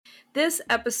This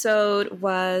episode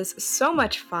was so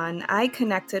much fun. I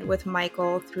connected with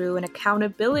Michael through an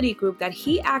accountability group that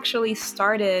he actually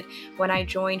started when I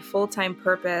joined Full Time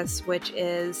Purpose, which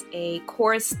is a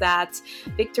course that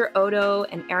Victor Odo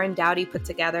and Aaron Dowdy put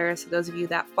together. So those of you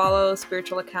that follow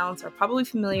spiritual accounts are probably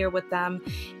familiar with them.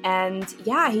 And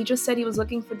yeah, he just said he was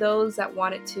looking for those that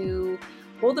wanted to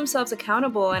hold themselves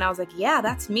accountable. And I was like, yeah,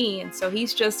 that's me. And so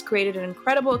he's just created an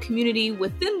incredible community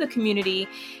within the community.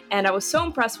 And I was so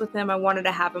impressed with him. I wanted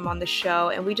to have him on the show.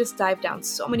 And we just dive down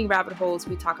so many rabbit holes.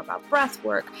 We talk about breath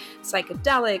work,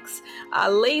 psychedelics,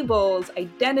 labels,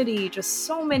 identity, just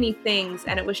so many things.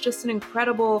 And it was just an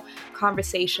incredible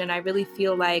conversation. I really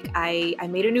feel like I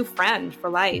made a new friend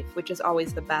for life, which is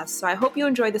always the best. So I hope you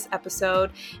enjoyed this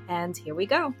episode. And here we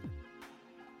go.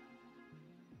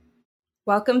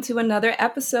 Welcome to another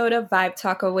episode of Vibe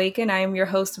Talk Awaken. I am your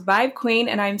host, Vibe Queen,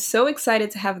 and I'm so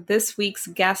excited to have this week's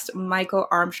guest, Michael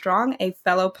Armstrong, a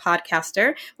fellow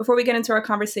podcaster. Before we get into our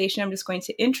conversation, I'm just going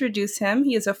to introduce him.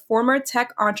 He is a former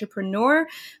tech entrepreneur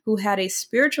who had a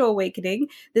spiritual awakening.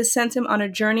 This sent him on a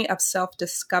journey of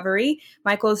self-discovery.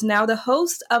 Michael is now the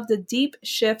host of the Deep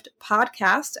Shift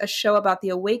podcast, a show about the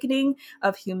awakening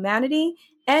of humanity,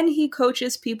 and he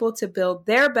coaches people to build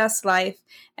their best life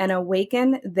and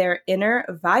awaken their inner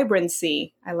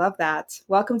vibrancy. I love that.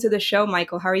 Welcome to the show,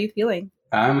 Michael. How are you feeling?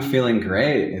 I'm feeling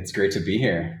great. It's great to be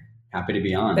here. Happy to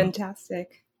be on.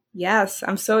 Fantastic. Yes,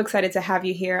 I'm so excited to have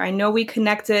you here. I know we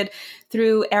connected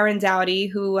through Aaron Dowdy,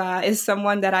 who is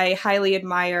someone that I highly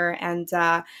admire and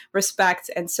respect.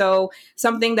 And so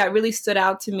something that really stood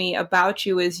out to me about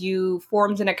you is you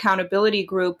formed an accountability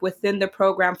group within the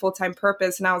program Full Time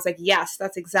Purpose. And I was like, yes,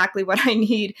 that's exactly what I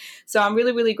need. So I'm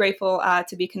really, really grateful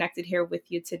to be connected here with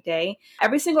you today.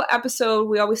 Every single episode,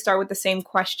 we always start with the same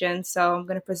question. So I'm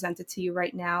going to present it to you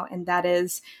right now. And that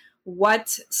is, what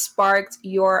sparked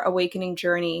your awakening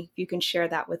journey? If you can share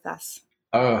that with us.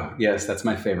 Oh, yes, that's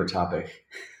my favorite topic.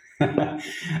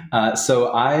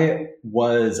 So I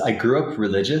grew up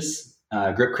religious,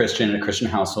 grew up Christian in a Christian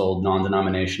household,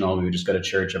 non-denominational. We would just go to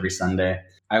church every Sunday.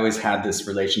 I always had this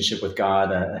relationship with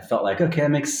God. I felt like, okay, that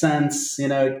makes sense. You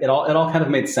know, it all kind of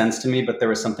made sense to me, but there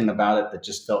was something about it that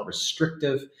just felt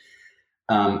restrictive.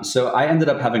 So I ended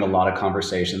up having a lot of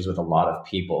conversations with a lot of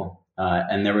people.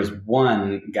 And there was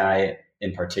one guy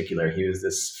in particular. He was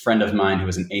this friend of mine who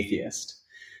was an atheist.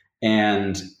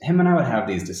 And him and I would have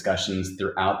these discussions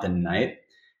throughout the night.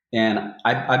 And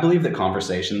I believe that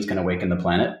conversations can awaken the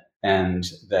planet and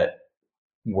that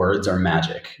words are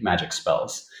magic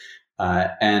spells.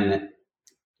 And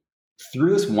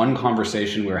through this one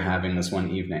conversation we were having this one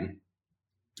evening,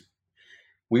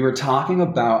 we were talking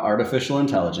about artificial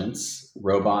intelligence,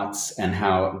 robots, and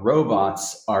how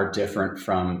robots are different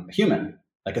from human.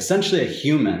 Like essentially a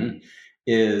human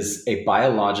is a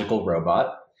biological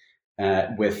robot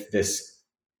with this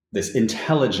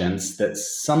intelligence that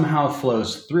somehow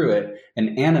flows through it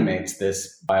and animates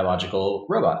this biological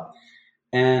robot.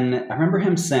 And I remember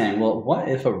him saying, well, what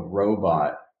if a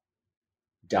robot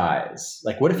dies?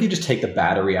 Like, what if you just take the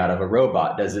battery out of a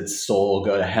robot? Does its soul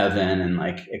go to heaven and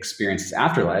like experience its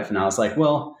afterlife? And I was like,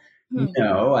 well,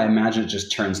 no, I imagine it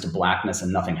just turns to blackness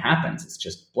and nothing happens. It's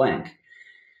just blank.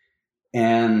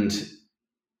 And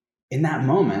in that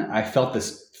moment, I felt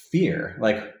this fear.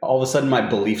 Like all of a sudden my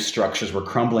belief structures were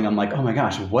crumbling. I'm like, oh my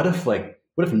gosh, what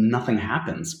if nothing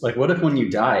happens? Like, what if when you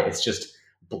die, it's just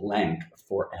blank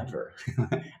forever?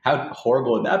 How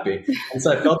horrible would that be? And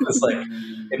so I felt this like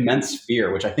immense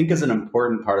fear, which I think is an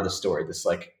important part of the story, this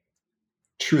like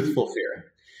truthful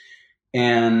fear.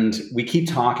 And we keep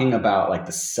talking about like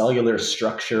the cellular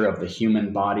structure of the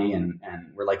human body, and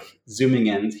we're like zooming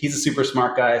in. He's a super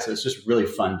smart guy, so it's just really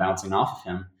fun bouncing off of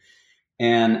him.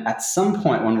 And at some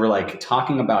point when we're like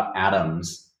talking about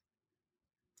atoms,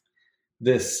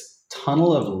 this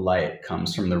tunnel of light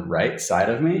comes from the right side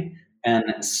of me and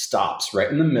stops right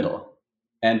in the middle.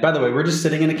 And by the way, we're just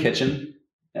sitting in a kitchen,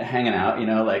 hanging out, you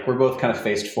know, like we're both kind of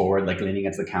faced forward, like leaning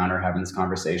against the counter, having this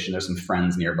conversation. There's some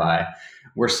friends nearby.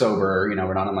 We're sober, you know,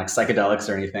 we're not on like psychedelics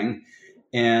or anything.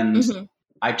 And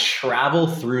I travel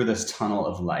through this tunnel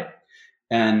of light.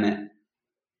 And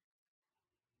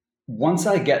once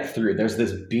I get through, there's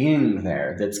this being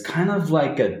there that's kind of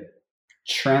like a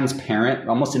transparent,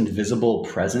 almost invisible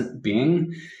present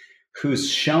being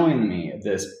who's showing me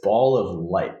this ball of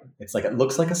light. It's like, it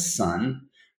looks like a sun,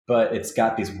 but it's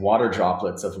got these water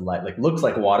droplets of light, like looks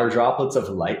like water droplets of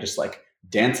light, just like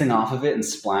dancing off of it and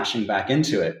splashing back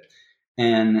into it.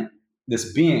 And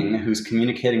this being who's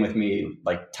communicating with me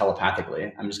like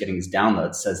telepathically, I'm just getting these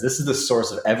downloads, says this is the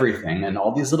source of everything. And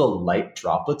all these little light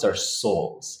droplets are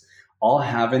souls. all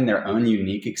having their own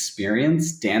unique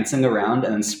experience, dancing around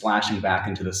and then splashing back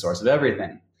into the source of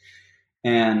everything.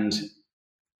 And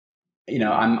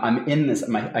I'm in this.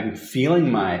 I'm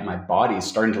feeling my body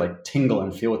starting to like tingle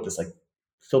and feel with this like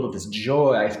filled with this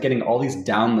joy. I'm getting all these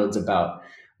downloads about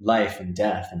life and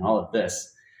death and all of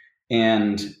this,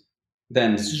 and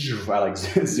then I like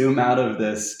zoom out of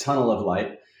this tunnel of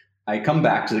light. I come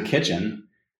back to the kitchen,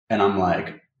 and I'm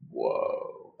like,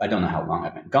 whoa! I don't know how long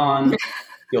I've been gone.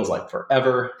 Feels like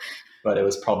forever, but it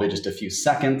was probably just a few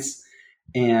seconds.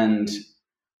 And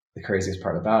the craziest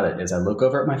part about it is I look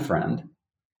over at my friend,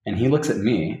 and he looks at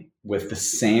me with the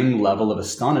same level of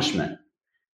astonishment.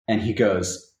 And he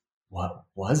goes, "What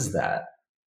was that?"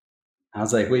 I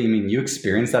was like, "What do you mean? You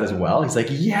experienced that as well?" He's like,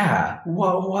 "Yeah,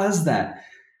 what was that?"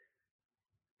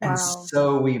 Wow. And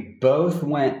so we both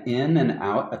went in and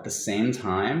out at the same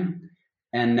time.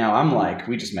 And now I'm like,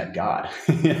 we just met God.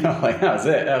 Like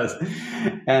that was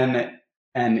it.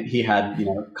 And he had,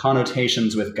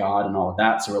 connotations with God and all of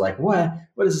that. So we're like, what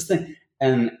is this thing?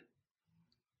 And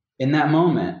in that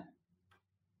moment,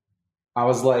 I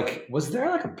was like, was there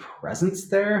like a presence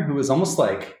there who was almost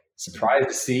like surprised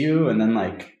to see you and then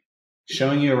like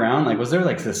showing you around? Like, was there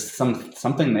like this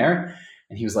something there?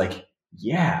 And he was like,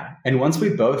 yeah. And once we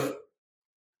both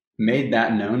made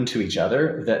that known to each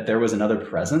other, that there was another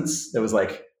presence that was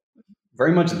like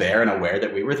very much there and aware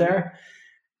that we were there,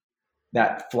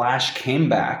 that flash came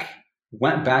back,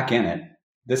 went back in it,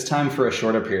 this time for a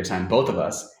shorter period of time, both of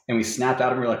us, and we snapped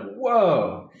out and we were like,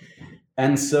 whoa.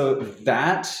 And so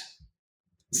that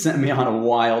sent me on a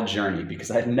wild journey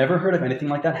because I had never heard of anything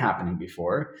like that happening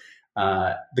before.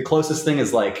 The closest thing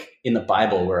is like in the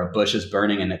Bible where a bush is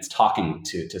burning and it's talking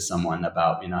to someone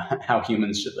about, how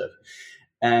humans should live.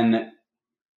 And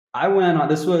I went on,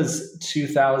 this was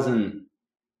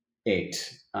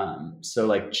 2008. So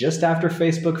like just after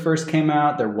Facebook first came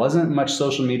out, there wasn't much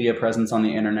social media presence on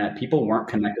the internet. People weren't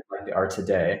connected like they are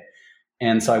today.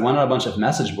 And so I went on a bunch of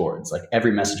message boards, like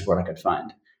every message board I could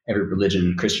find, every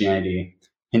religion, Christianity,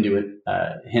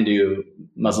 Hindu,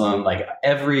 Muslim, like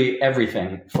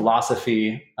everything,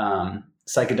 philosophy,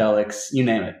 psychedelics, you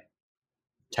name it.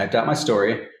 Typed out my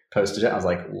story, posted it. I was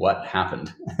like, what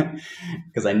happened?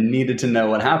 Because I needed to know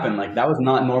what happened. Like that was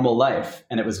not normal life.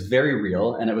 And it was very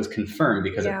real. And it was confirmed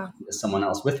because it was someone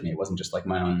else with me. It wasn't just like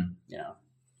my own,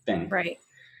 thing. Right.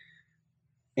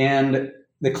 And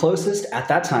the closest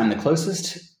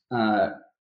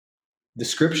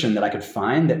description that I could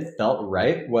find that felt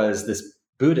right was this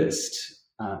Buddhist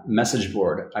message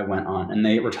board I went on. And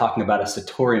they were talking about a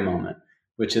Satori moment,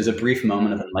 which is a brief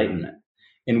moment of enlightenment,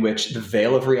 in which the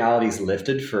veil of reality is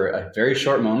lifted for a very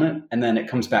short moment, and then it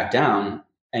comes back down,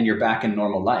 and you're back in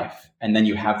normal life. And then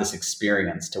you have this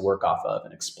experience to work off of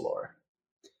and explore.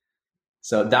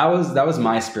 So that was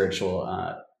my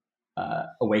spiritual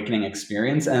awakening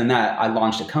experience, and that I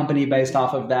launched a company based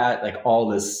off of that, like all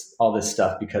this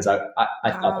stuff, because I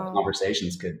thought the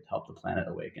conversations could help the planet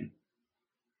awaken.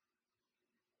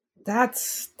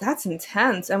 That's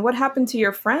intense. And what happened to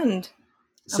your friend?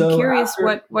 I'm curious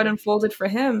what unfolded for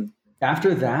him.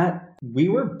 After that, we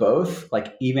were both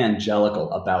like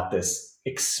evangelical about this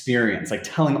experience, like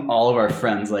telling all of our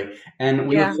friends, like, and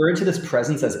we referred to this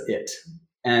presence as it.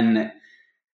 And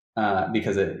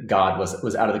because God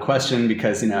was out of the question,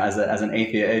 because, as an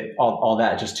atheist, all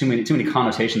that, just too many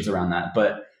connotations around that.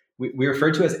 But we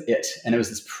referred to it as it, and it was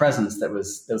this presence that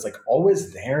was like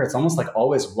always there. It's almost like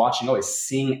always watching, always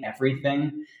seeing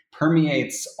everything,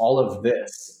 permeates all of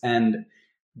this. And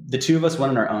the two of us went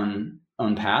on our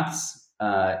own paths.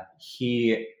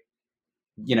 He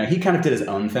kind of did his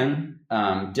own thing.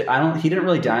 He didn't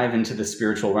really dive into the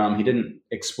spiritual realm. He didn't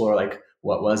explore like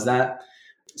what was that.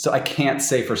 So I can't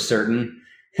say for certain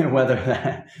whether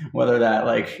that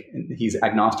like he's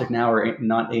agnostic now or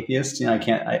not atheist.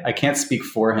 I can't speak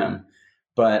for him,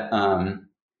 but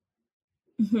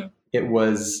it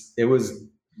was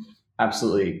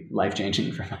absolutely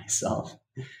life-changing for myself.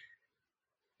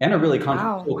 And a really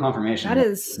cool confirmation. That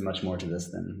is much more to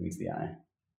this than meets the eye.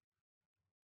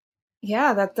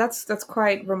 Yeah, that's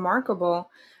quite remarkable.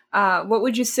 What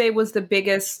would you say was the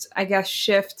biggest, I guess,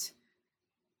 shift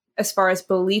as far as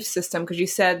belief system? Because you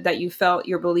said that you felt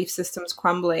your belief system's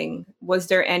crumbling. Was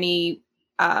there any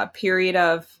period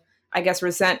of, I guess,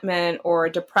 resentment or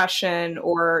depression,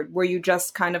 or were you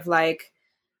just kind of like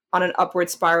on an upward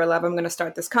spiral of, I'm going to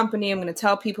start this company, I'm going to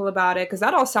tell people about it? Because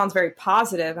that all sounds very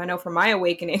positive. I know for my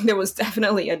awakening, there was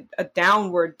definitely a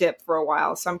downward dip for a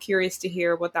while. So I'm curious to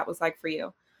hear what that was like for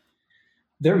you.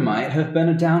 There might have been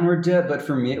a downward dip, but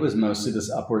for me, it was mostly this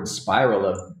upward spiral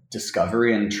of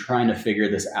discovery and trying to figure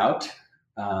this out.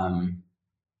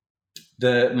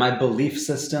 My belief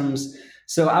systems.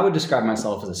 So I would describe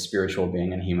myself as a spiritual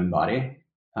being in a human body.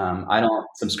 I don't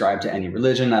subscribe to any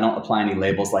religion. I don't apply any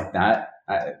labels like that.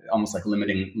 Almost like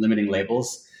limiting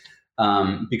labels,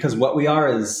 because what we are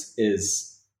is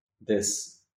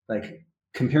this, like,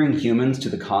 comparing humans to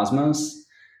the cosmos,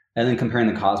 and then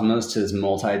comparing the cosmos to this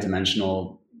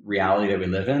multi-dimensional reality that we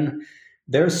live in.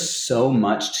 There's so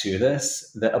much to this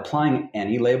that applying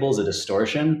any label is a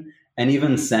distortion. And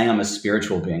even saying I'm a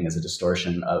spiritual being is a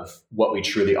distortion of what we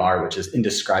truly are, which is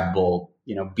indescribable,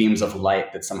 beams of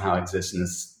light that somehow exist in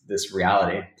this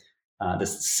reality,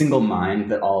 this single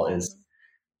mind that all is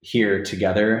here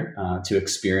together to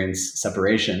experience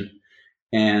separation.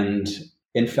 And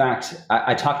in fact,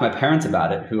 I talked to my parents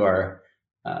about it, who are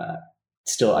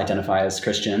still identify as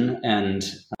Christian, and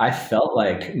I felt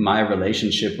like my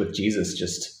relationship with Jesus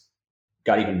just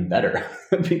got even better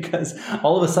because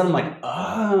all of a sudden I'm like,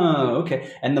 oh,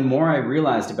 okay. And the more I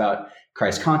realized about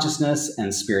Christ consciousness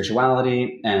and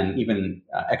spirituality and even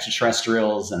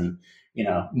extraterrestrials and,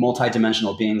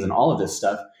 multidimensional beings and all of this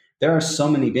stuff, there are so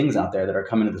many beings out there that are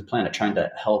coming to this planet trying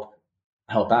to help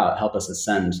out, help us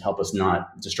ascend, help us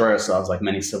not destroy ourselves like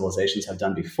many civilizations have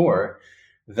done before,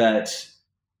 that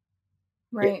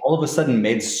right. It all of a sudden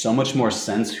made so much more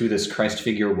sense who this Christ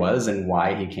figure was and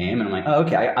why he came. And I'm like, oh,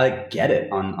 okay, I get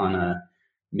it on a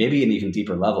maybe an even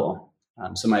deeper level.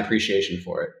 So my appreciation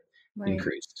for it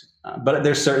increased. But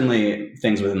there's certainly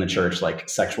things within the church like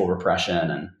sexual repression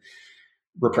and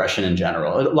repression in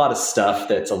general. A lot of stuff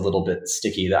that's a little bit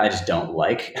sticky that I just don't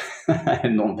like. I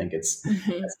don't think it's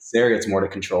necessary. It's more to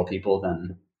control people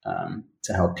than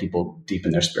to help people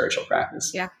deepen their spiritual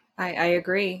practice. Yeah. I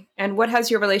agree. And what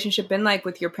has your relationship been like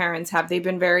with your parents? Have they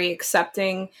been very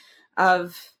accepting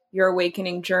of your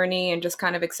awakening journey and just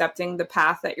kind of accepting the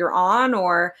path that you're on?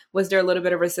 Or was there a little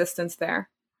bit of resistance there?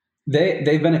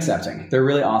 They've been accepting. They're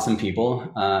really awesome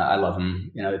people. I love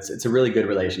them. It's a really good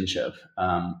relationship.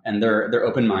 And they're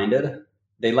open-minded.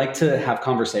 They like to have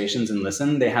conversations and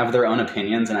listen. They have their own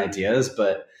opinions and ideas,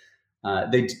 but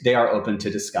they are open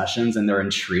to discussions, and they're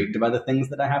intrigued by the things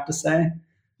that I have to say.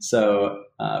 So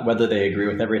whether they agree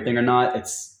with everything or not,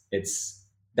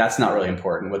 that's not really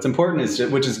important. What's important is,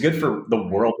 which is good for the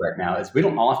world right now, is we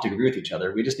don't all have to agree with each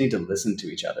other. We just need to listen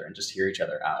to each other and just hear each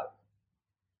other out.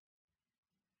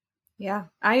 Yeah,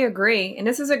 I agree. And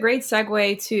this is a great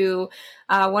segue to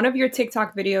one of your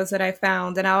TikTok videos that I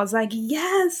found. And I was like,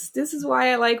 yes, this is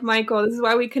why I like Michael. This is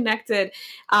why we connected.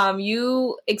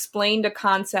 You explained a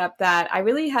concept that I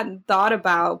really hadn't thought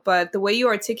about, but the way you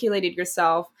articulated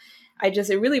yourself, it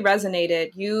really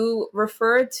resonated. You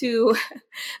referred to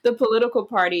the political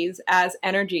parties as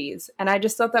energies. And I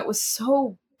just thought that was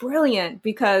so brilliant,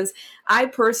 because I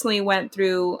personally went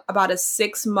through about a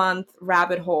 6-month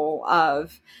rabbit hole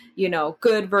of,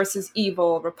 good versus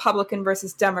evil, Republican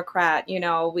versus Democrat.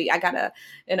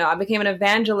 I became an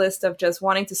evangelist of just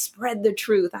wanting to spread the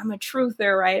truth. I'm a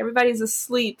truther, right? Everybody's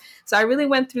asleep. So I really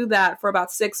went through that for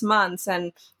about 6 months.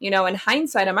 And, in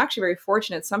hindsight, I'm actually very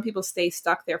fortunate. Some people stay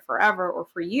stuck there forever or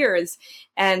for years.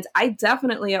 And I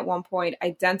definitely at one point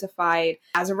identified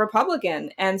as a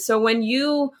Republican. And so when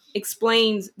you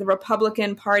explained the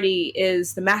Republican Party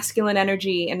is the masculine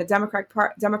energy and the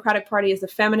Democratic Party is the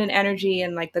feminine energy,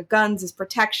 and like the guns is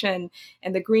protection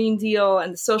and the Green Deal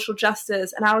and the social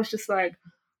justice. And I was just like,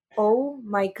 oh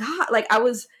my God,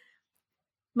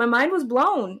 my mind was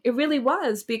blown. It really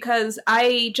was, because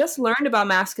I just learned about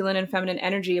masculine and feminine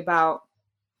energy about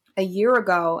a year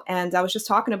ago. And I was just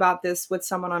talking about this with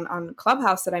someone on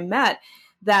Clubhouse that I met,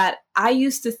 that I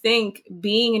used to think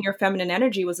being in your feminine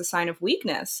energy was a sign of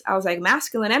weakness. I was like,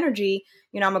 masculine energy,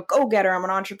 I'm a go-getter, I'm an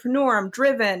entrepreneur, I'm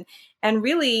driven. And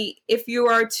really, if you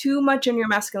are too much in your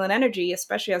masculine energy,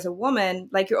 especially as a woman,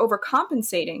 like you're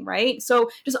overcompensating, right? So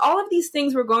just all of these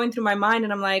things were going through my mind,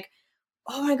 and I'm like,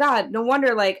 oh my God, no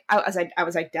wonder, like I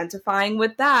was identifying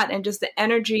with that, and just the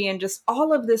energy and just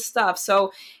all of this stuff.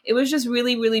 So it was just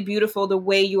really, really beautiful the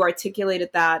way you articulated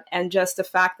that. And just the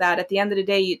fact that at the end of the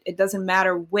day, it doesn't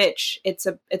matter which, it's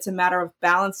a matter of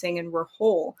balancing, and we're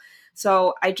whole.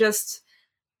 So I just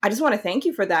want to thank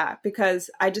you for that,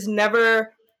 because I just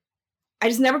never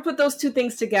put those two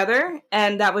things together.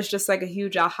 And that was just like a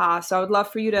huge aha. So I would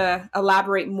love for you to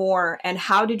elaborate more. And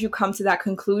how did you come to that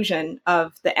conclusion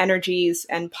of the energies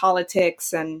and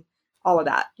politics and all of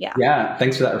that? Yeah. Yeah.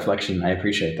 Thanks for that reflection. I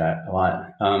appreciate that a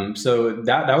lot. So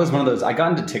that was one of those. I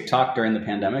got into TikTok during the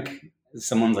pandemic.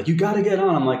 Someone's like, you got to get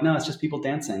on. I'm like, no, it's just people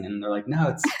dancing. And they're like, no,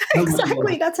 it's so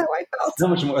exactly. That's how I felt. So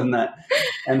much more than that.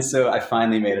 And so I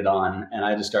finally made it on, and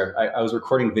I just started, I was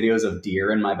recording videos of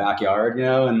deer in my backyard,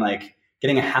 and like,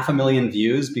 getting 500,000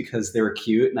 views because they were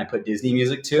cute and I put Disney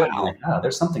music to it. And I'm like, oh,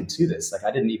 there's something to this. Like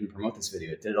I didn't even promote this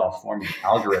video. It did it all for me. The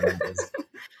algorithm is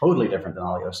totally different than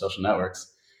all the other social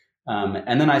networks.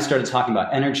 And then I started talking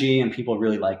about energy, and people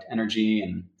really liked energy.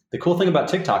 And the cool thing about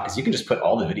TikTok is you can just put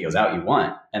all the videos out you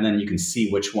want, and then you can see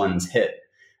which ones hit,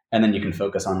 and then you can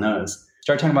focus on those.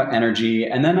 Start talking about energy.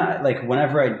 And then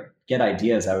whenever I get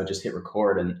ideas, I would just hit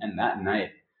record. And that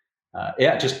night,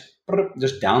 just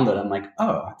download. I'm like,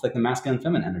 oh, it's like the masculine and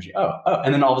feminine energy. Oh.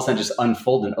 And then all of a sudden just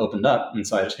unfolded and opened up. And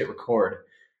so I just hit record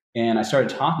and I started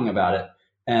talking about it.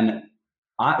 And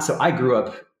I grew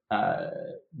up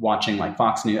watching like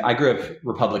Fox News. I grew up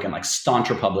Republican, like staunch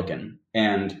Republican,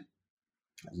 and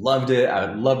I loved it.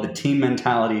 I loved the team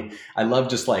mentality. I love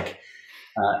just like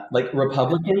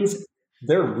Republicans.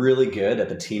 They're really good at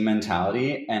the team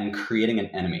mentality and creating an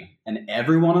enemy. And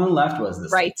everyone on the left was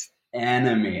this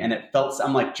enemy. And it felt,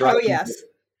 I'm like,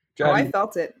 I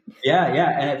felt it. Yeah.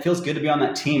 And it feels good to be on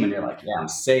that team. And you're like, yeah, I'm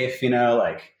safe,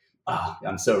 like, oh,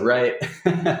 I'm so right.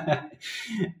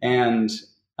 And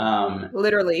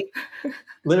literally,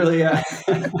 yeah.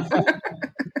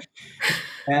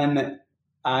 And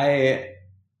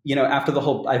after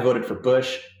I voted for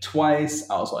Bush twice.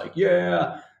 I was like,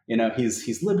 yeah,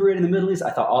 he's liberating the Middle East. I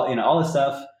thought all this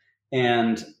stuff.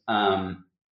 And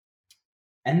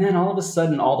then all of a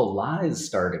sudden, all the lies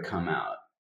started to come out.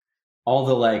 All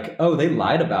the they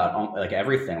lied about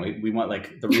everything. We went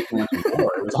the reason we went to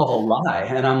war. It was all a lie.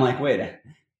 And I'm like, wait,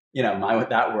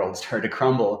 that world started to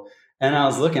crumble. And I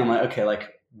was looking, I'm like, okay,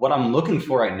 what I'm looking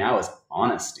for right now is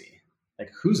honesty.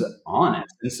 Who's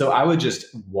honest? And so I would just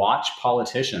watch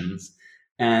politicians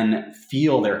and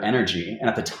feel their energy. And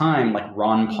at the time,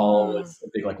 Ron Paul was a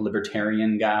big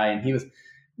libertarian guy, and he was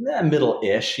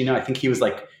middle-ish. I think he was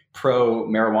pro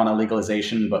marijuana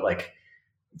legalization, but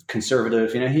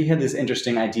conservative. He had these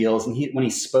interesting ideals, and when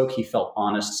he spoke, he felt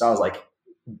honest. So I was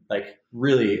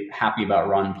really happy about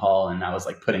Ron Paul, and I was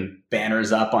putting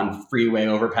banners up on freeway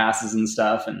overpasses and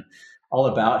stuff, and all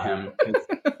about him.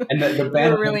 And the banner,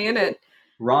 you're really in it.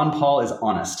 Ron Paul is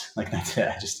honest. That's it.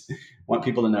 I just want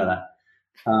people to know that.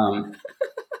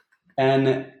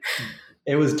 And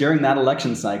it was during that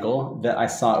election cycle that I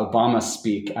saw Obama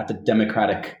speak at the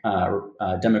Democratic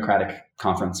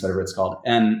conference, whatever it's called.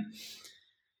 And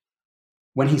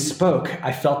when he spoke,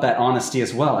 I felt that honesty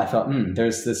as well. I felt,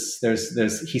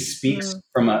 he speaks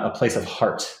from a place of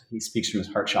heart. He speaks from his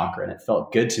heart chakra, and it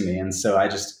felt good to me. And so I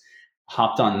just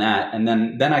hopped on that. And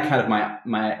then I kind of,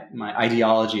 my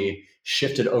ideology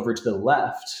shifted over to the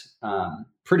left,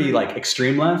 pretty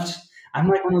extreme left. I'm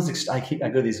one of those, I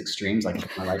go to these extremes.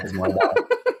 My life is more about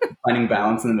finding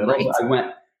balance in the middle. Right. But I went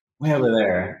way over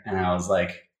there, and I was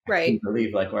I couldn't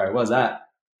believe where I was at.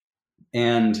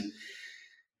 And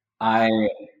I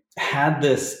had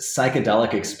this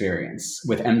psychedelic experience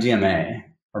with MDMA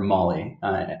or Molly,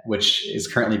 which is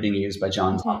currently being used by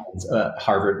Johns Hopkins,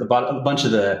 Harvard. A bunch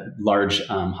of the large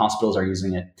hospitals are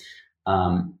using it,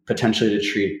 potentially to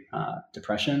treat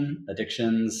depression,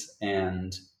 addictions,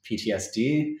 and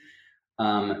PTSD.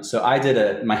 So I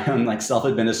did my own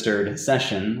self-administered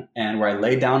session, and where I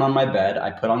laid down on my bed,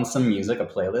 I put on some music, a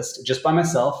playlist, just by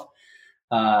myself.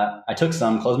 I took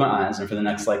some, closed my eyes, and for the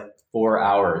next 4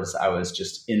 hours, I was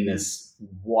just in this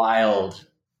wild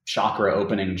chakra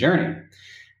opening journey.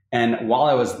 And while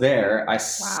I was there, I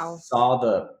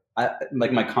saw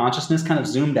my consciousness kind of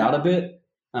zoomed out a bit.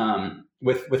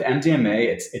 With MDMA,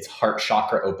 it's heart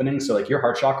chakra opening. So your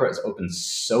heart chakra is open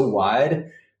so wide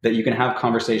that you can have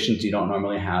conversations you don't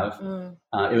normally have.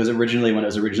 It was originally, when it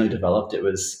was originally developed, it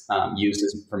was used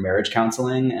for marriage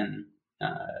counseling and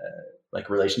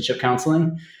relationship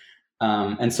counseling.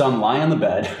 And so I'm lying on the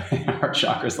bed, heart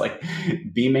chakra's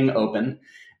beaming open,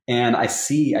 and I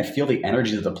feel the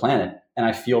energies of the planet, and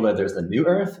I feel that there's the new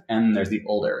Earth and there's the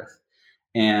old Earth.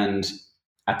 And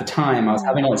at the time I was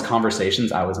having all these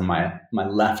conversations. I was in my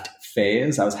left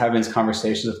phase. I was having these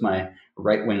conversations with my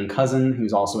right-wing cousin,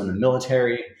 who's also in the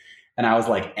military. And I was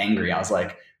angry. I was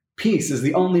peace is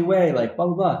the only way, blah, blah,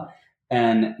 blah.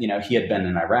 And, he had been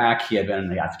in Iraq, he had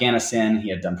been in Afghanistan, he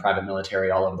had done private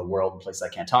military all over the world, places I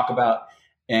can't talk about.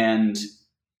 And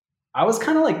I was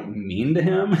kind of mean to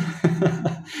him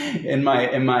in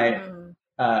my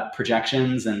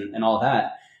projections and all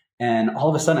that. And all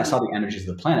of a sudden I saw the energies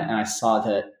of the planet, and I saw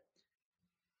that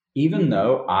even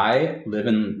though I live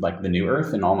in the new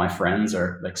Earth and all my friends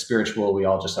are spiritual, we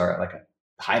all just are a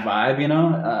high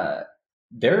vibe,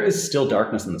 there is still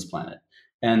darkness on this planet.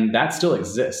 And that still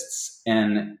exists.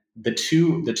 And the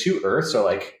two Earths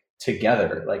are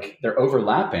together, they're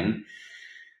overlapping.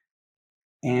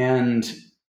 And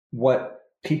what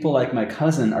people like my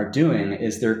cousin are doing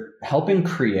is they're helping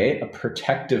create a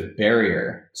protective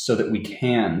barrier so that we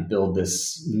can build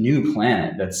this new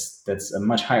planet that's a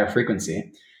much higher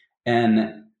frequency.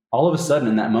 And all of a sudden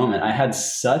in that moment, I had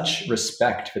such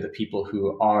respect for the people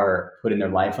who are putting their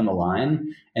life on the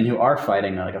line and who are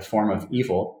fighting like a form of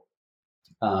evil,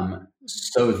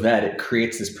 so that it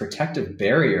creates this protective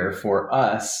barrier for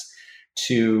us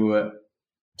to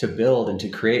build and to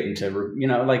create and to,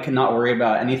 like not worry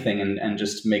about anything and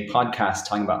just make podcasts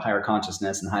talking about higher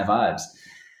consciousness and high vibes.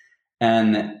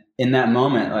 And in that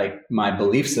moment, like my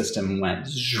belief system went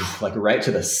like right to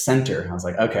the center. I was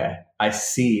like, okay, I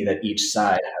see that each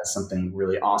side has something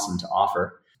really awesome to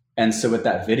offer. And so with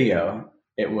that video,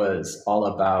 it was all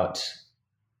about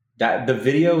that. The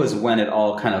video was when it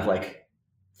all kind of like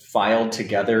filed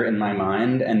together in my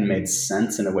mind and made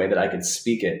sense in a way that I could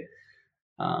speak it.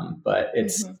 But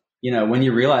it's, when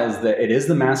you realize that it is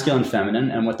the masculine feminine,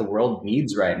 and what the world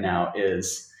needs right now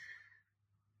is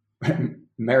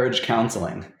marriage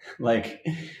counseling. Like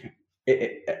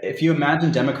if you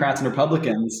imagine Democrats and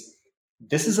Republicans,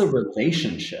 this is a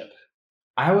relationship.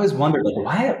 I always wondered,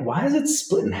 like, why is it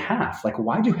split in half? Like,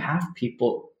 why do half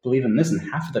people believe in this and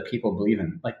half of the people believe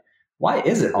in, like, why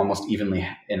is it almost evenly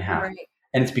in half? Right.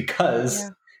 And it's because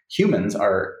humans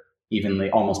are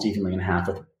almost evenly in half,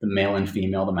 with the male and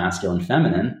female, the masculine,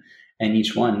 feminine, and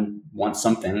each one wants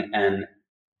something. And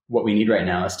what we need right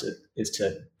now is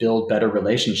to build better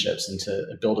relationships and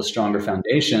to build a stronger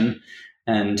foundation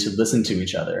and to listen to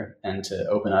each other and to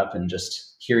open up and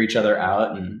just hear each other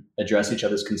out and address each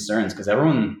other's concerns. Because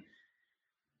everyone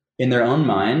in their own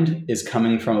mind is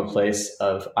coming from a place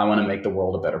of, I want to make the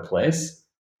world a better place.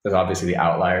 There's obviously the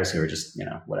outliers who are just,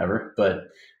 whatever, but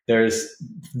there's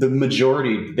the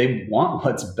majority, they want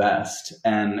what's best.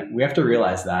 And we have to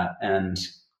realize that and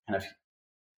kind of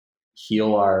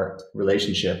heal our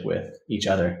relationship with each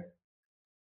other.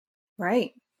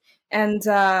 Right. And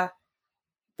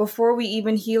before we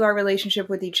even heal our relationship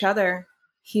with each other,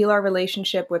 heal our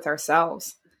relationship with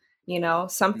ourselves.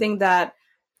 Something that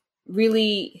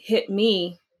really hit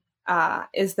me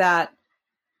is that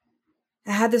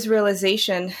I had this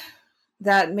realization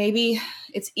that maybe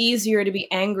it's easier to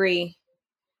be angry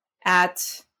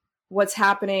at what's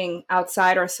happening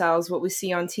outside ourselves, what we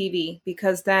see on TV,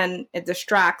 because then it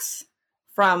distracts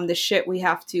from the shit we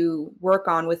have to work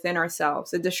on within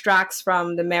ourselves. It distracts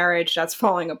from the marriage that's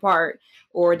falling apart,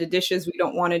 or the dishes we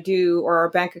don't want to do, or our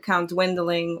bank account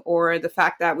dwindling, or the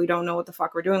fact that we don't know what the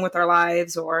fuck we're doing with our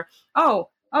lives, or, oh,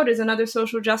 there's another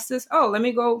social justice. Oh, let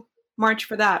me go march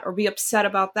for that or be upset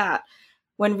about that.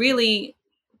 When really,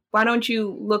 why don't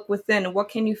you look within? What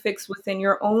can you fix within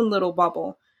your own little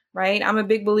bubble, right? I'm a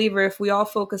big believer if we all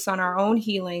focus on our own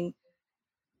healing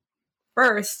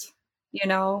first,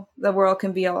 the world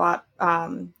can be a lot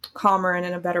calmer and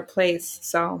in a better place.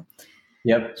 So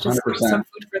yep, 100%. Just some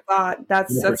food for thought.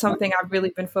 That's something I've really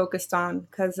been focused on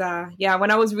because,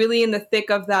 when I was really in the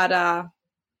thick of that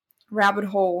rabbit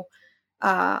hole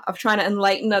of trying to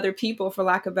enlighten other people, for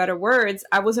lack of better words,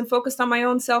 I wasn't focused on my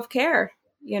own self-care,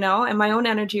 and my own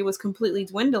energy was completely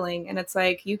dwindling. And it's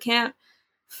like, you can't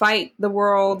fight the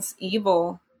world's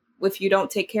evil if you don't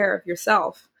take care of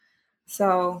yourself.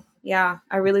 So yeah,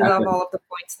 I really love all of the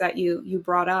points that you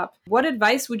brought up. What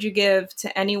advice would you give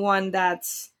to anyone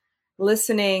that's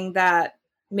listening that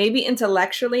maybe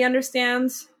intellectually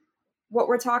understands what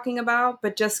we're talking about,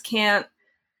 but just can't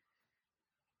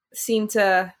seem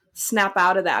to snap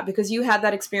out of that? Because you had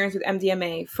that experience with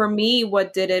MDMA. For me,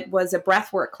 what did it was a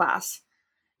breathwork class.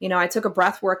 I took a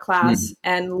breathwork class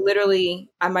and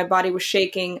literally my body was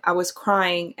shaking. I was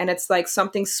crying, and it's like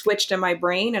something switched in my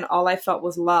brain and all I felt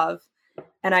was love.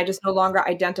 And I just no longer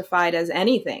identified as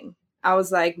anything. I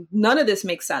was like, none of this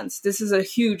makes sense. This is a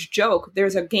huge joke.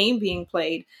 There's a game being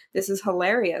played. This is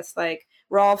hilarious. Like,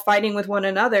 we're all fighting with one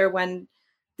another when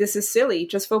this is silly.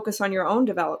 Just focus on your own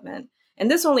development. And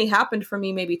this only happened for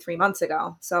me maybe 3 months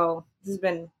ago. So this has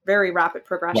been very rapid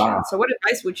progression. Wow. So what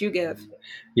advice would you give?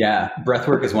 Yeah,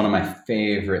 breathwork is one of my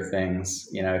favorite things.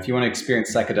 If you want to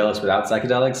experience psychedelics without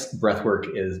psychedelics, breathwork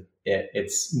is it.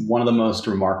 It's one of the most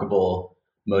remarkable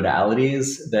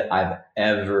modalities that I've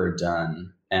ever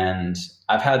done. And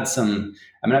I've had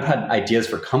ideas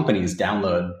for companies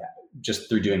download just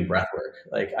through doing breathwork,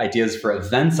 like ideas for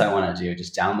events I want to do,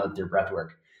 just download through breathwork.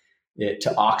 To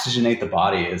oxygenate the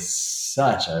body is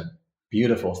such a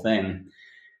beautiful thing.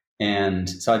 And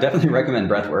so I definitely recommend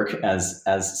breathwork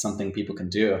as something people can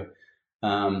do.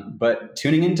 But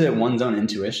tuning into one's own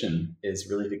intuition is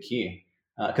really the key.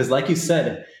 Because like you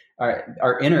said,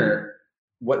 our inner,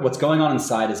 what's going on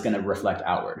inside is going to reflect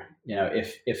outward.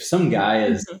 If some guy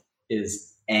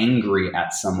is angry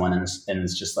at someone and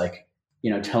is just like,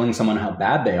 telling someone how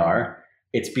bad they are,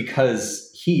 it's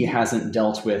because he hasn't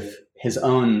dealt with his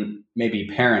own maybe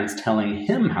parents telling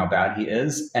him how bad he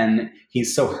is, and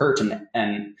he's so hurt,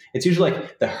 and it's usually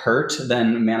like the hurt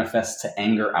then manifests to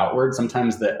anger outward.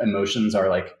 Sometimes the emotions are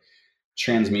like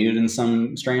transmuted in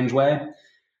some strange way,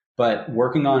 but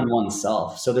working on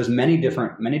oneself. So there's many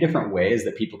different ways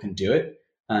that people can do it,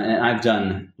 and I've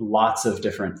done lots of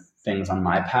different things on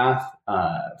my path.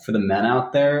 For the men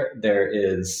out there, there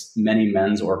is many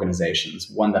men's organizations.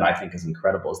 One that I think is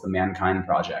incredible is the Mankind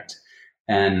Project,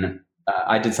 and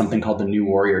I did something called the New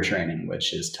Warrior Training,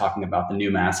 which is talking about the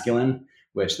new masculine,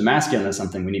 which the masculine is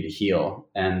something we need to heal.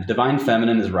 And divine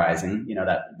feminine is rising,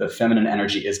 that the feminine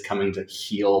energy is coming to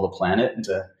heal the planet and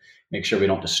to make sure we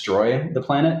don't destroy the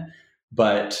planet.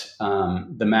 But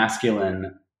the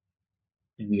masculine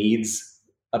needs,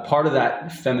 a part of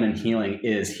that feminine healing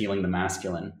is healing the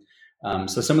masculine.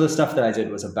 So some of the stuff that I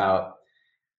did was about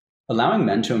allowing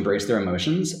men to embrace their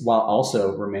emotions while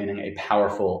also remaining a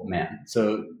powerful man.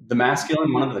 So the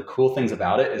masculine, one of the cool things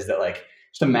about it is that, like,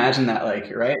 just imagine that,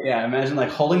 like, right? Yeah. Imagine like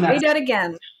holding that. Say that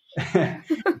again.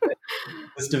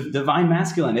 This divine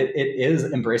masculine, it is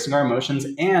embracing our emotions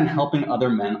and helping other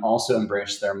men also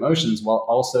embrace their emotions while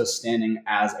also standing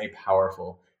as a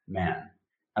powerful man.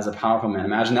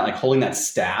 Imagine that, like, holding that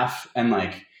staff, and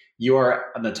like you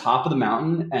are at the top of the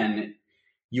mountain and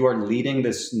you are leading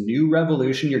this new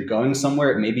revolution. You're going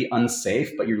somewhere. It may be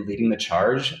unsafe, but you're leading the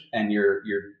charge, and you're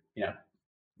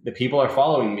the people are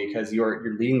following because you're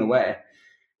leading the way.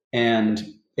 And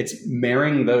it's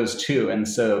marrying those two. And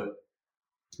so,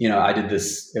 I did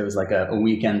this, it was like a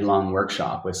weekend long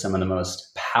workshop with some of the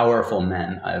most powerful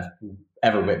men I've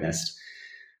ever witnessed.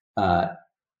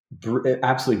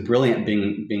 Absolutely brilliant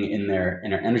being in their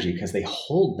energy, because they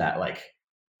hold that like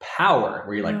power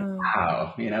where you're like,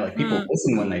 wow, like people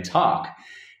listen when they talk,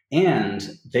 and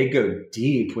they go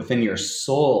deep within your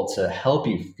soul to help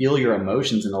you feel your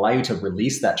emotions and allow you to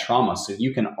release that trauma so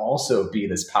you can also be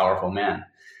this powerful man.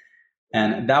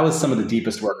 And that was some of the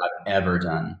deepest work I've ever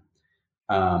done.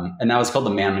 And that was called the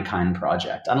Mankind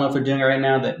Project. I don't know if they're doing it right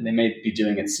now. That they may be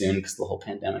doing it soon because of the whole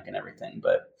pandemic and everything,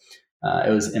 but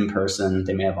it was in person.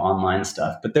 They may have online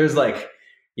stuff, but there's like,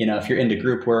 if you're into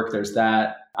group work, there's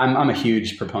that. I'm a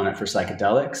huge proponent for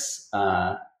psychedelics.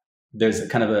 There's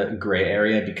kind of a gray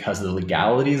area because of the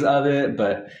legalities of it,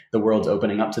 but the world's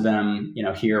opening up to them.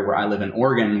 Here where I live in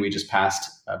Oregon, we just passed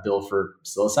a bill for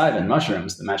psilocybin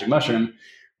mushrooms, the magic mushroom,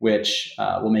 which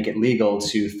will make it legal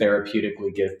to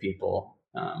therapeutically give people.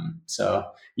 So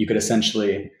you could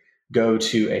essentially go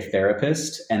to a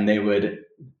therapist and they would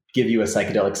give you a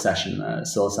psychedelic session, a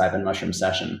psilocybin mushroom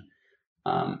session.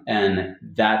 And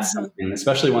that's something,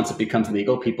 especially once it becomes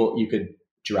legal, you could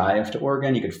drive to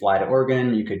Oregon, you could fly to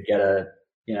Oregon, you could get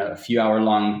a few hour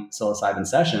long psilocybin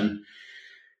session.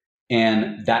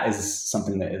 And that is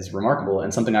something that is remarkable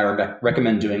and something I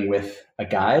recommend doing with a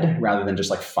guide rather than just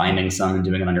like finding some and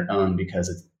doing it on your own, because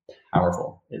it's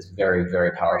powerful. It's very,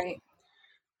 very powerful.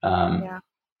 Right.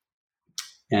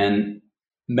 And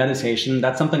meditation,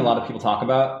 that's something a lot of people talk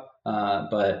about,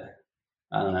 but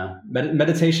I don't know.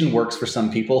 Meditation works for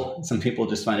some people. Some people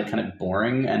just find it kind of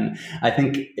boring. And I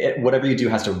think whatever you do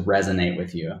has to resonate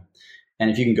with you. And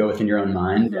if you can go within your own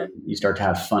mind and you start to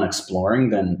have fun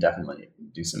exploring, then definitely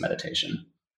do some meditation.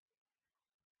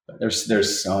 But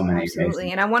there's so many.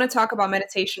 Absolutely. And I want to talk about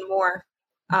meditation more.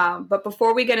 But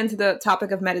before we get into the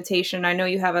topic of meditation, I know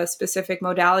you have a specific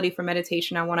modality for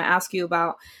meditation I want to ask you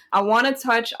about. I want to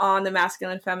touch on the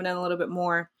masculine feminine a little bit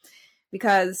more,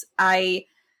 because I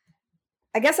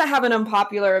guess I have an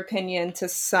unpopular opinion to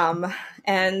some.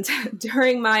 And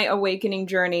during my awakening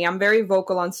journey, I'm very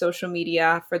vocal on social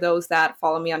media. For those that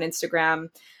follow me on Instagram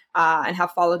and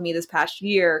have followed me this past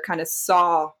year, kind of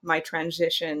saw my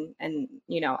transition and,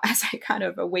 as I kind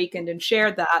of awakened and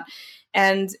shared that.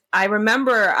 And I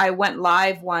remember I went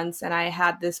live once and I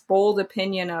had this bold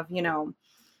opinion of,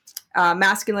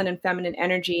 masculine and feminine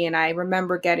energy. And I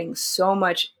remember getting so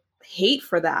much hate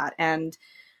for that. And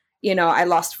I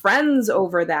lost friends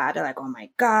over that. They're like, oh my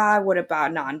God, what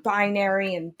about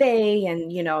non-binary and they,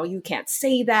 and, you can't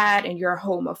say that, and you're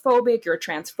homophobic, you're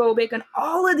transphobic, and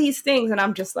all of these things. And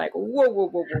I'm just like,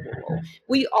 whoa.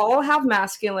 We all have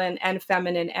masculine and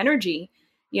feminine energy,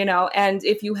 and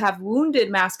if you have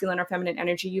wounded masculine or feminine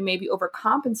energy, you may be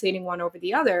overcompensating one over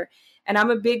the other. And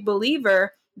I'm a big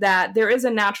believer that there is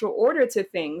a natural order to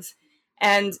things.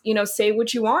 And, say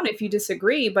what you want if you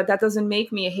disagree, but that doesn't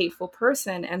make me a hateful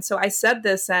person. And so I said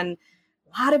this and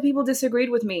a lot of people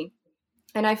disagreed with me.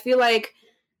 And I feel like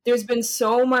there's been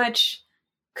so much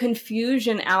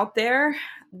confusion out there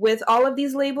with all of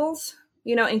these labels.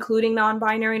 including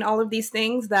non-binary and all of these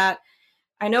things, that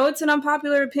I know it's an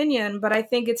unpopular opinion, but I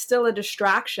think it's still a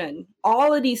distraction.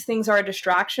 All of these things are a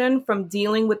distraction from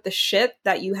dealing with the shit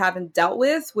that you haven't dealt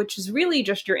with, which is really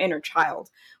just your inner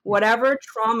child. Whatever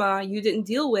trauma you didn't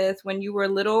deal with when you were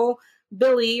little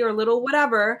Billy or little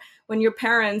whatever, when your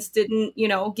parents didn't,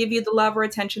 give you the love or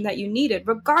attention that you needed,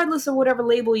 regardless of whatever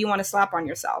label you want to slap on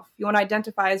yourself. You want to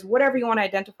identify as whatever you want to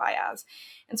identify as.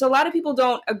 And so a lot of people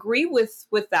don't agree with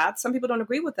that. Some people don't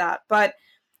agree with that, but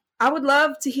I would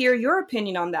love to hear your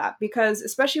opinion on that, because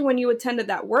especially when you attended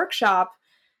that workshop,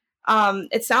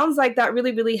 it sounds like that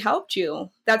really, really helped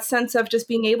you. That sense of just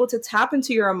being able to tap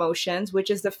into your emotions, which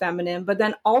is the feminine, but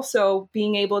then also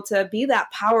being able to be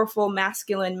that powerful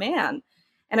masculine man.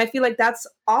 And I feel like that's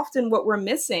often what we're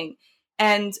missing.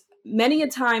 And many a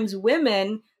times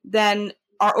women then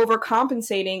are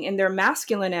overcompensating in their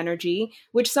masculine energy,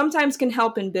 which sometimes can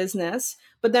help in business.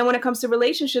 But then when it comes to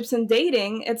relationships and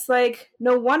dating, it's like,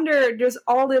 no wonder there's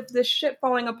all of this shit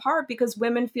falling apart, because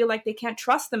women feel like they can't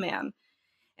trust the man.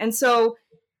 And so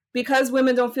because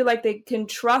women don't feel like they can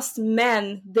trust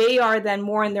men, they are then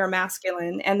more in their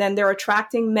masculine. And then they're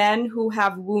attracting men who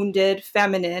have wounded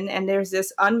feminine. And there's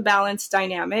this unbalanced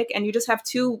dynamic. And you just have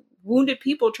two wounded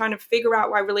people trying to figure out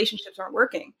why relationships aren't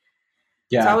working.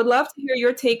 Yeah. So I would love to hear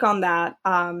your take on that.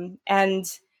 And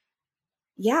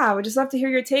yeah, I would just love to hear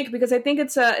your take, because I think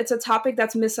it's a topic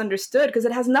that's misunderstood, because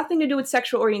it has nothing to do with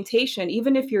sexual orientation.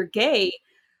 Even if you're gay,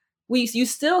 you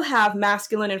still have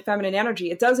masculine and feminine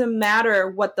energy. It doesn't matter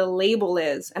what the label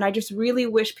is. And I just really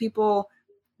wish people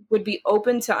would be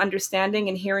open to understanding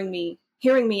and hearing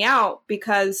me out,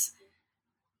 because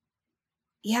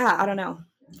yeah, I don't know.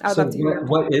 I would love to hear.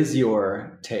 What is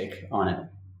your take on it?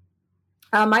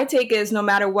 My take is, no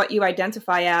matter what you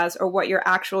identify as or what your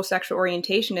actual sexual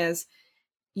orientation is,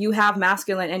 you have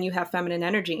masculine and you have feminine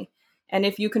energy. And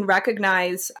if you can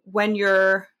recognize when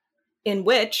you're in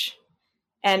which,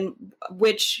 and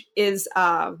which is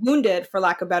wounded, for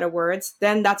lack of better words,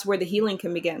 then that's where the healing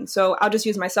can begin. So I'll just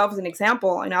use myself as an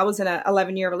example. And I was in an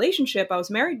 11-year relationship. I was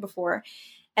married before,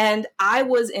 and I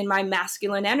was in my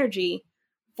masculine energy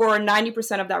for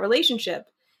 90% of that relationship.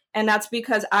 And that's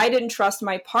because I didn't trust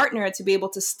my partner to be able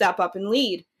to step up and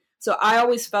lead. So I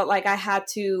always felt like I had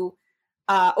to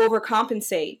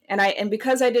overcompensate. And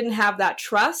because I didn't have that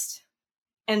trust,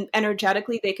 and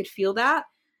energetically they could feel that,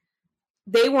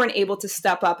 they weren't able to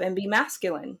step up and be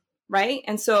masculine, right?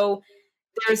 And so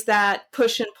there's that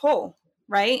push and pull,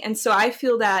 right? And so I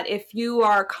feel that if you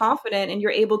are confident and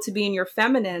you're able to be in your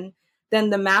feminine,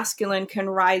 then the masculine can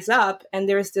rise up, and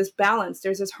there's this balance,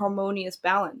 there's this harmonious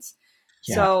balance.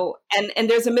 Yeah. So, and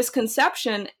there's a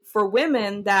misconception for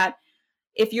women that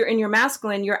if you're in your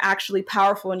masculine, you're actually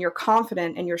powerful and you're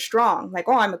confident and you're strong. Like,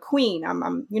 oh, I'm a queen,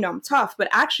 I'm tough, but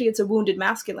actually it's a wounded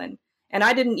masculine. And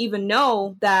I didn't even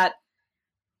know that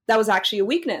was actually a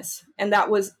weakness. And that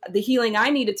was the healing I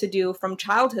needed to do from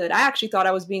childhood. I actually thought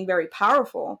I was being very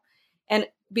powerful. And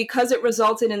because it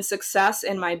resulted in success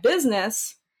in my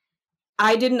business,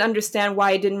 I didn't understand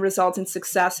why it didn't result in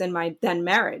success in my then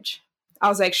marriage. I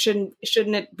was like, shouldn't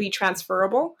it be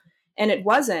transferable? And it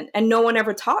wasn't. And no one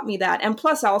ever taught me that. And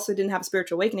plus, I also didn't have a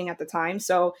spiritual awakening at the time.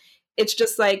 So it's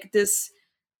just like this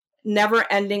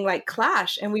never ending like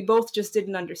clash. And we both just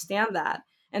didn't understand that.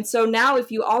 And so now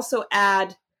if you also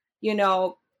add,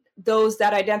 those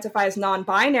that identify as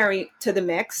non-binary to the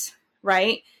mix,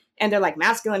 right? And they're like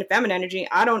masculine and feminine energy,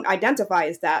 I don't identify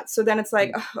as that. So then it's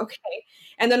like, oh, okay.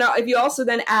 And then if you also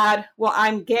then add, well,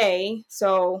 I'm gay,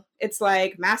 so it's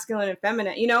like masculine and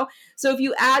feminine, So if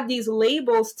you add these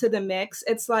labels to the mix,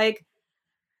 it's like,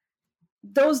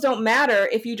 those don't matter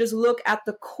if you just look at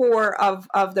the core of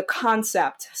the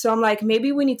concept. So I'm like,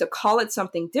 maybe we need to call it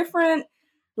something different.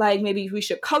 Like maybe we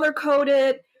should color code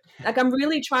it. Like I'm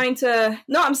really trying to,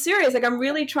 no, I'm serious. Like I'm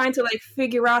really trying to like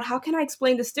figure out how can I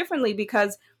explain this differently?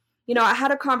 Because, I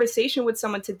had a conversation with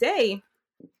someone today,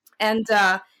 and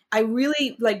I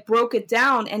really like broke it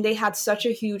down, and they had such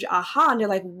a huge aha, and they're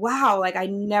like, wow, like I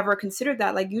never considered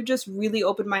that. Like you just really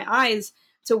opened my eyes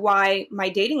to why my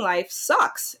dating life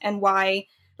sucks, and why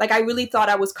like I really thought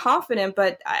I was confident,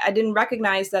 but I didn't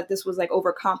recognize that this was like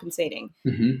overcompensating.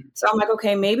 Mm-hmm. So I'm like,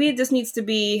 okay, maybe this needs to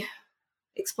be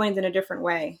explained in a different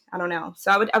way. I don't know.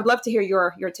 So I would love to hear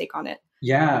your take on it.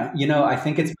 Yeah, I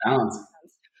think it's balanced.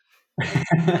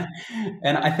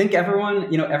 And I think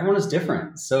everyone is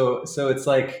different. So it's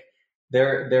like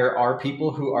there are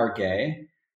people who are gay.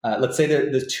 Let's say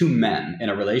there's two men in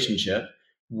a relationship.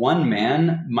 One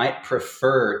man might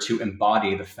prefer to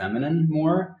embody the feminine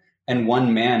more, and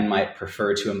one man might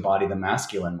prefer to embody the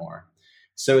masculine more.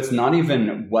 So it's not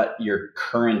even what your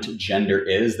current gender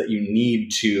is that you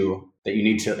need to that you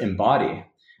need to embody.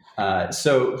 I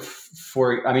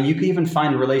mean, you can even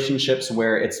find relationships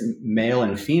where it's male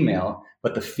and female,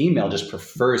 but the female just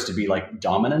prefers to be like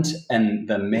dominant and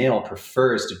the male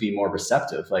prefers to be more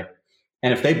receptive. Like,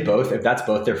 and if that's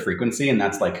both their frequency and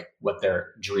that's like what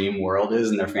their dream world is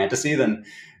and their fantasy, then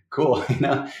cool,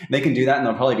 they can do that and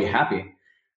they'll probably be happy.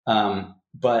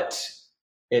 But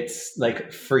it's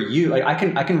like for you, like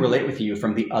I can relate with you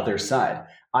from the other side.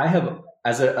 I have,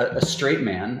 as a straight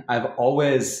man,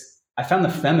 I found the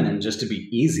feminine just to be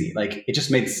easy. Like it just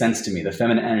made sense to me. The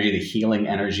feminine energy, the healing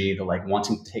energy, the like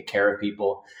wanting to take care of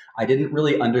people. I didn't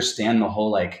really understand the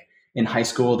whole, like in high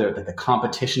school, the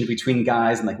competition between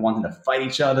guys and like wanting to fight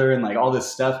each other and like all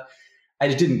this stuff. I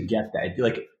just didn't get that. It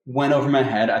like went over my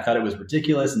head. I thought it was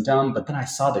ridiculous and dumb, but then I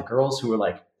saw the girls who were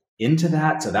like into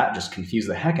that. So that just confused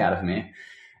the heck out of me.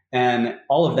 And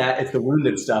all of that, it's the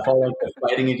wounded stuff. All like the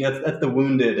fighting, that's the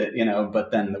wounded,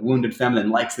 but then the wounded feminine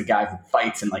likes the guy who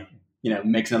fights and like,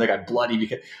 makes another guy bloody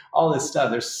because all this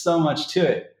stuff, there's so much to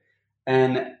it.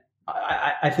 And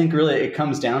I think really it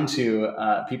comes down to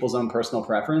people's own personal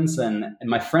preference. And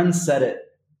my friend said it,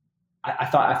 I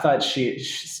thought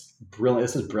she's brilliant.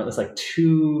 This is brilliant. It's like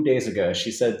 2 days ago.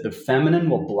 She said the feminine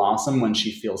will blossom when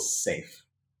she feels safe.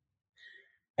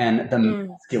 And the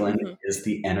masculine is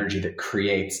the energy that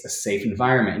creates a safe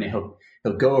environment. And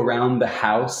he'll go around the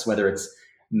house, whether it's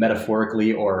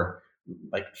metaphorically or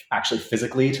like actually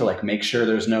physically, to like make sure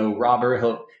there's no robber.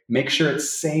 He'll make sure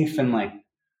it's safe, and like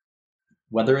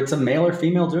whether it's a male or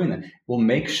female doing that, we'll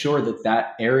make sure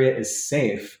that area is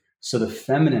safe so the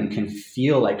feminine can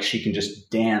feel like she can just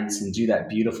dance and do that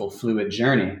beautiful fluid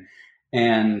journey.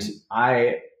 And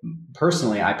I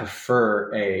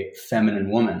prefer a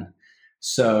feminine woman.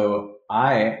 So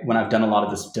when I've done a lot of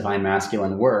this divine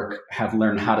masculine work, have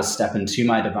learned how to step into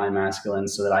my divine masculine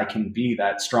so that I can be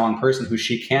that strong person who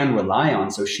she can rely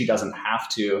on, so she doesn't have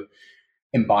to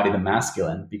embody the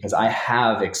masculine. Because I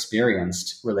have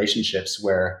experienced relationships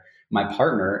where my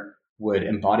partner would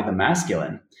embody the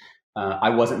masculine.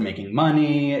 I wasn't making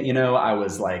money, I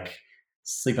was like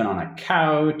sleeping on a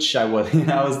couch. I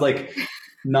was like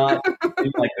not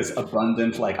like this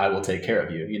abundant, like I will take care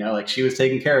of you, like she was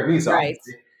taking care of me. So right.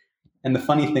 And the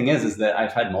funny thing is that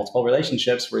I've had multiple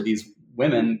relationships where these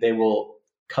women, they will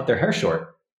cut their hair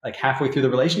short, like halfway through the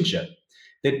relationship.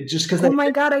 Oh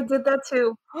my God, I did that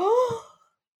too.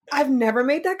 I've never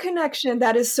made that connection.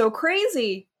 That is so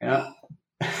crazy. Yeah.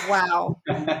 Wow.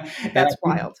 That's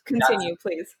wild. Continue,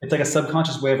 please. It's like a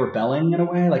subconscious way of rebelling in a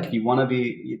way. Like if you want to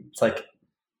be,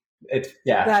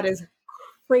 yeah. That is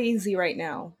crazy right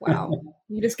now. Wow.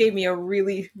 You just gave me a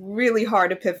really, really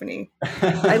hard epiphany.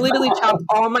 I literally chopped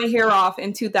all my hair off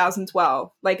in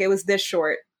 2012. Like it was this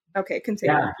short. Okay,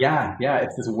 continue. Yeah.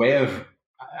 It's this way of,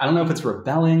 I don't know if it's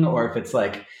rebelling or if it's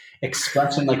like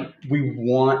expression, like we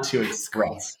want to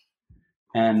express.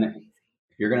 And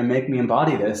if you're going to make me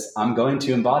embody this, I'm going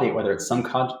to embody it, whether it's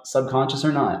subconscious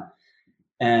or not.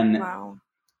 And wow.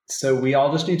 So we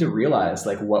all just need to realize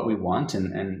like what we want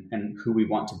and who we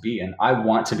want to be. And I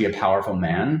want to be a powerful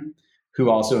man who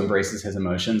also embraces his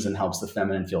emotions and helps the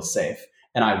feminine feel safe.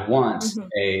 And I want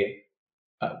a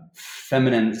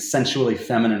feminine, sensually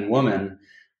feminine woman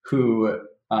who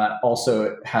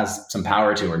also has some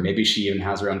power to her. Maybe she even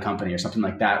has her own company or something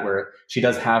like that, where she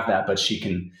does have that, but she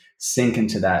can sink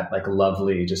into that like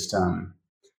lovely, just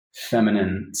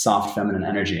feminine, soft feminine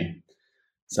energy.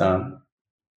 So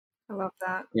I love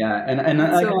that. Yeah. And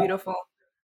that's so beautiful.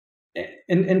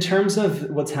 In terms of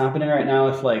what's happening right now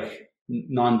with like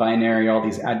non-binary, all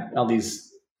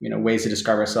these, ways to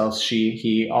describe ourselves, she,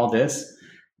 he, all this,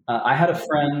 I had a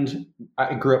friend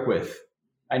I grew up with.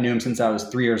 I knew him since I was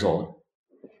 3 years old.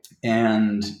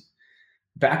 And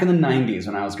back in the 90s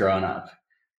when I was growing up,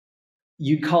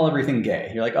 you'd call everything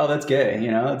gay. You're like, oh, that's gay,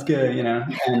 that's gay,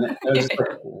 and it was just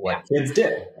like what kids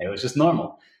did. It was just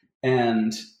normal.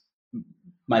 And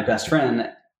my best friend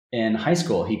in high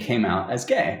school, he came out as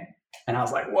gay. And I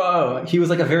was like, whoa. He was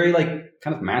like a very like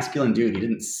kind of masculine dude. He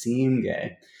didn't seem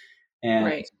gay.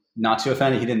 And not to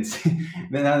offend, he didn't see,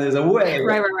 there's a way.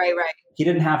 Right. He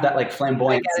didn't have that like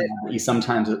flamboyance that you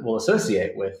sometimes will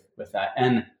associate with that.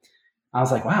 And I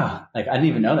was like, wow, like I didn't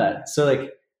even know that. So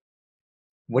like,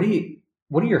 what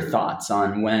are your thoughts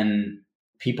on when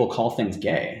people call things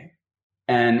gay?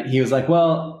 And he was like,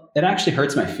 well, it actually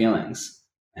hurts my feelings.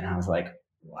 And I was like,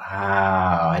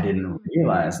 wow, I didn't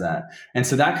realize that. And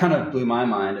so that kind of blew my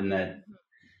mind, in that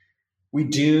we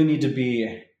do need to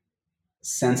be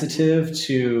sensitive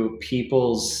to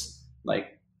people's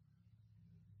like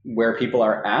where people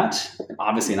are at.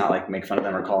 Obviously not like make fun of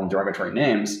them or call them derogatory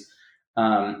names.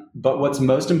 But what's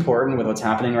most important with what's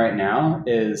happening right now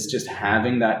is just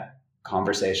having that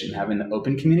conversation, having the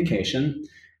open communication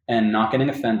and not getting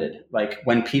offended. Like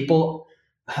when people,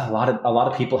 a lot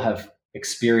of people have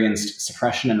experienced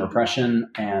suppression and repression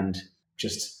and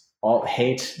just all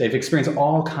hate. They've experienced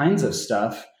all kinds of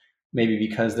stuff, maybe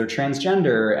because they're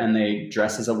transgender and they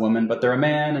dress as a woman, but they're a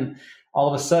man. And all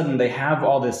of a sudden they have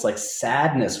all this like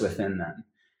sadness within them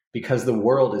because the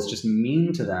world is just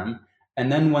mean to them.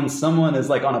 And then when someone is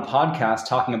like on a podcast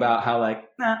talking about how like,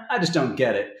 nah, I just don't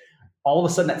get it, all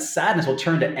of a sudden that sadness will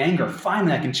turn to anger.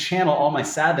 Finally, I can channel all my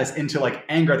sadness into like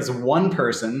anger at this one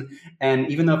person.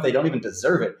 And even though if they don't even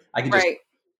deserve it, I can just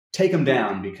take them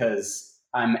down because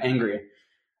I'm angry.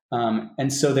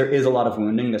 And so there is a lot of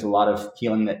wounding. There's a lot of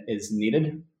healing that is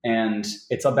needed. And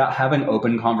it's about having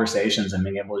open conversations and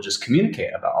being able to just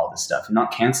communicate about all this stuff and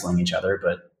not canceling each other,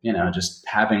 but, you know, just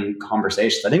having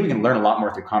conversations. I think we can learn a lot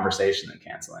more through conversation than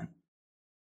canceling.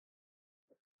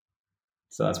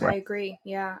 So that's where I agree.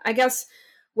 Yeah. I guess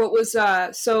what was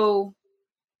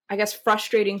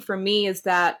frustrating for me is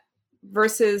that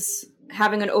versus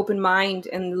having an open mind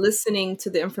and listening to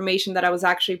the information that I was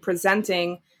actually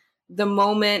presenting, the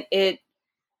moment the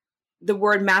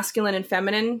word masculine and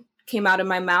feminine came out of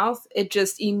my mouth, it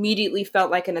just immediately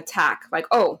felt like an attack. Like,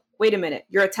 oh, wait a minute,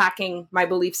 you're attacking my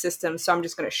belief system, so I'm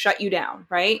just going to shut you down,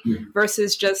 right? Mm-hmm.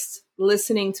 Versus just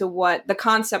listening to what the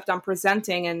concept I'm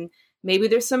presenting, and maybe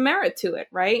there's some merit to it,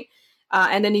 right?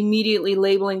 And then immediately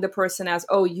labeling the person as,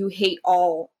 oh, you hate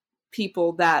all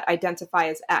people that identify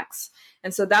as X.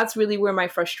 And so that's really where my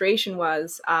frustration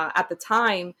was at the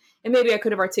time. And maybe I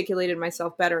could have articulated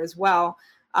myself better as well.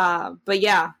 But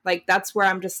yeah, like that's where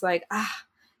I'm just like,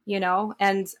 you know,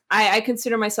 and I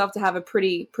consider myself to have a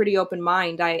pretty open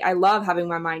mind. I love having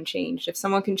my mind changed. If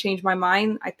someone can change my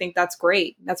mind, I think that's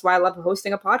great. That's why I love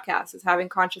hosting a podcast, is having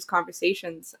conscious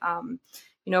conversations.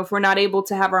 You know, if we're not able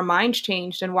to have our minds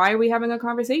changed, then why are we having a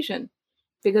conversation?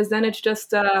 Because then it's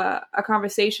just a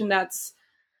conversation that's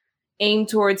aimed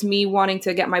towards me wanting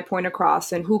to get my point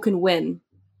across and who can win.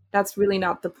 That's really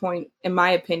not the point, in my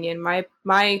opinion.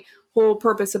 My whole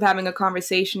purpose of having a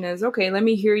conversation is, okay, let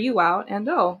me hear you out. And,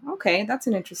 oh, okay, that's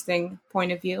an interesting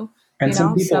point of view. And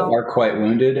some people are quite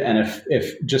wounded. And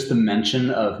if just the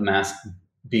mention of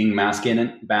being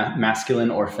masculine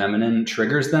or feminine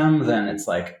triggers them, then it's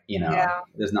like, you know,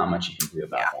 there's not much you can do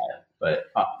about that. But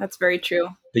that's very true.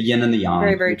 The yin and the yang,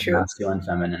 very, very true. Masculine,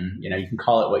 feminine, you know, you can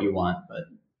call it what you want, but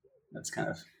that's kind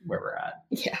of where we're at.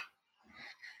 Yeah.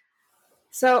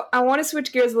 So I want to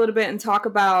switch gears a little bit and talk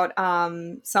about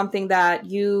something that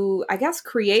you, I guess,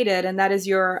 created, and that is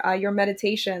your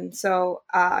meditation. So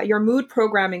your mood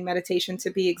programming meditation, to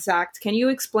be exact. Can you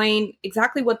explain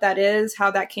exactly what that is,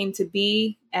 how that came to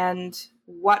be, and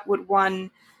what would one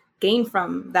gain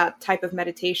from that type of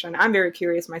meditation? I'm very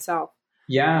curious myself.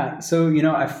 Yeah. So, you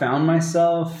know, I found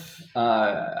myself,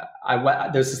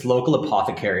 there's this local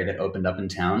apothecary that opened up in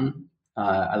town.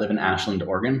 I live in Ashland,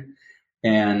 Oregon.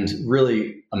 And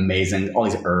really amazing, all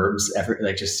these herbs,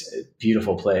 like just a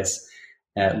beautiful place,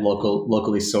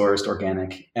 locally sourced,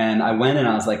 organic. And I went and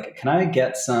I was like, can I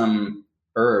get some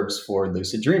herbs for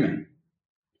lucid dreaming,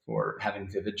 for having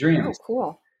vivid dreams? Oh,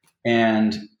 cool.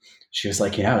 And she was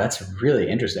like, yeah, that's really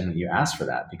interesting that you asked for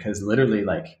that, because literally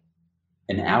like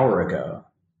an hour ago,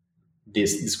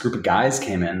 this group of guys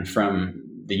came in from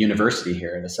the university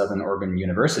here, the Southern Oregon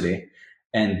University,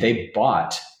 and they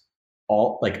bought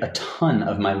a ton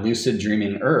of my lucid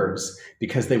dreaming herbs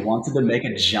because they wanted to make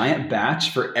a giant batch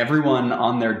for everyone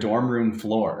on their dorm room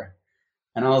floor.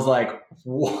 And I was like,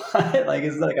 what? Like,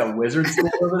 is it like a wizard school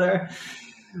over there?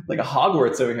 Like a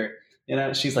Hogwarts over here. You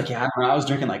know, she's like, yeah, I was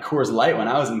drinking like Coors Light when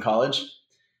I was in college,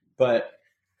 but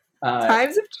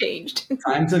times have changed.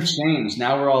 Times have changed.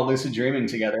 Now we're all lucid dreaming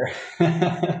together.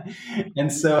 And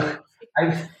so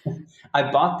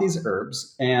I bought these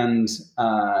herbs, and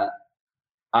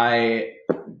I,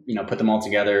 you know, put them all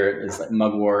together. It's like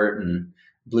mugwort and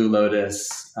blue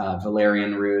lotus,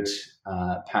 valerian root,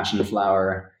 passion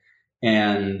flower.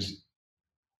 And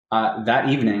that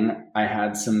evening I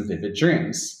had some vivid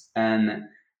dreams. And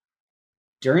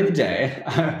during the day,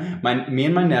 me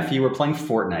and my nephew were playing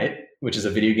Fortnite, which is a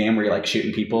video game where you're like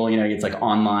shooting people, you know, it's like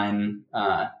online.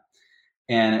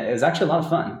 And it was actually a lot of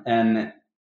fun. And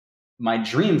my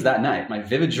dreams that night, my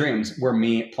vivid dreams, were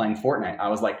me playing Fortnite. I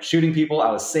was like shooting people.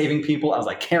 I was saving people. I was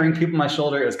like carrying people on my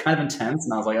shoulder. It was kind of intense.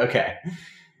 And I was like, okay,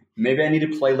 maybe I need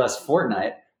to play less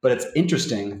Fortnite. But it's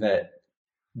interesting that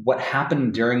what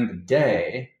happened during the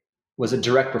day was a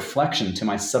direct reflection to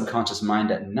my subconscious mind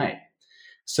at night.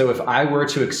 So if I were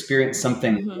to experience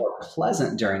something more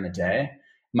pleasant during the day,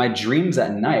 my dreams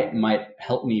at night might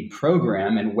help me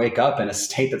program and wake up in a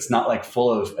state that's not like full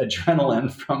of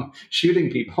adrenaline from shooting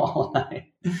people all night.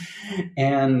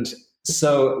 And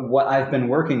so what I've been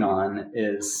working on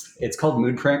is, it's called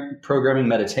mood programming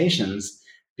meditations,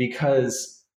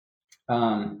 because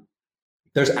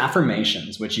there's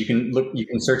affirmations, which you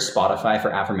can search Spotify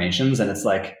for affirmations, and it's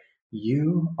like,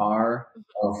 you are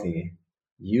healthy,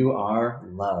 you are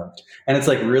loved. And it's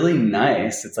like really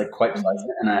nice. It's like quite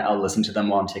pleasant. And I'll listen to them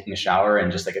while I'm taking a shower,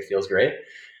 and just like, it feels great.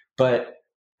 But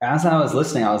as I was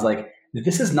listening, I was like,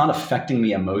 this is not affecting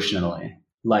me emotionally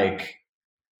like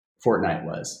Fortnite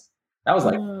was. That was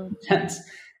like intense.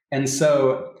 And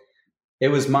so it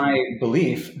was my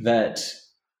belief that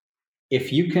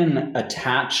if you can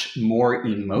attach more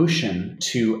emotion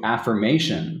to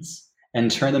affirmations and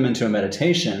turn them into a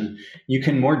meditation, you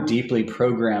can more deeply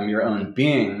program your own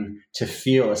being to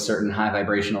feel a certain high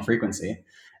vibrational frequency.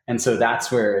 And so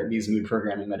that's where these mood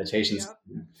programming meditations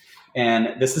come.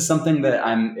 And this is something that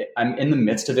I'm in the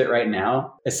midst of it right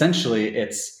now. Essentially,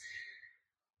 it's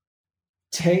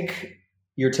take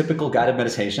your typical guided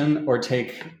meditation, or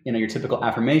take, your typical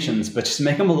affirmations, but just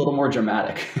make them a little more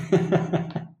dramatic.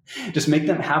 Just make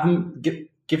them,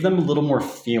 give them a little more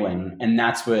feeling. And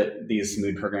that's what these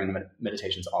mood programming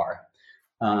meditations are.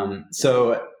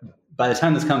 So by the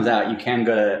time this comes out, you can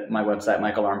go to my website,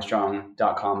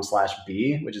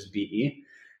 michaelarmstrong.com/be, which is BE/mood.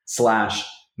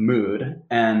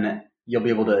 And you'll be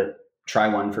able to try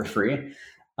one for free.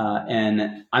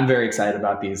 And I'm very excited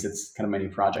about these. It's kind of my new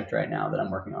project right now that I'm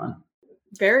working on.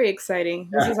 Very exciting.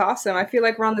 This is awesome. I feel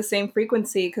like we're on the same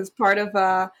frequency, because part of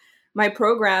my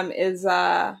program is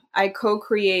I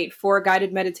co-create 4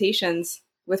 guided meditations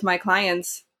with my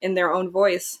clients in their own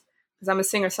voice, because I'm a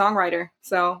singer-songwriter.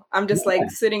 So I'm just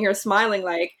like sitting here smiling,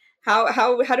 like, how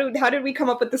did we come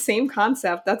up with the same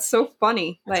concept? That's so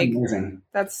funny. That's like amazing.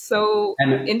 That's so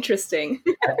interesting.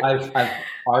 I've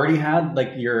already had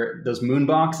like those moon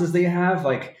boxes that you have.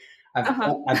 Like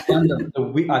I've done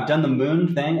the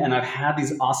moon thing, and I've had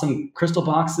these awesome crystal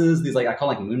boxes. These, like, I call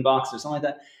like moon boxes or something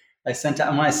like that. I sent out,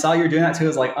 and when I saw you were doing that too, I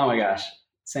was like, oh my gosh,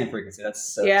 same frequency.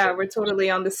 That's so cool. We're totally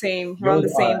on the same. We're on the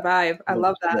same vibe. I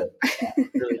love that.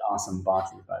 Really awesome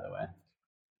boxes, by the way.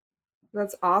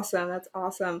 That's awesome. That's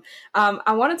awesome.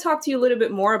 I want to talk to you a little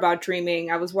bit more about dreaming.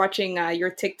 I was watching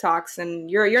your TikToks, and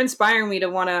you're inspiring me to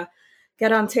want to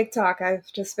get on TikTok. I've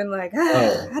just been like,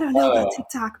 I don't know about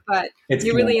TikTok, but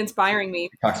you're really inspiring me.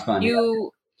 TikTok's fun.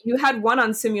 You had one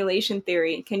on simulation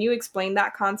theory. Can you explain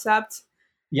that concept?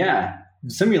 Yeah,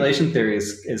 simulation theory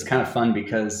is kind of fun,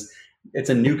 because it's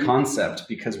a new concept.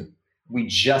 Because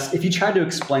if you tried to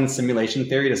explain simulation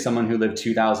theory to someone who lived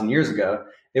 2,000 years ago,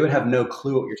 they would have no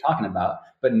clue what you're talking about.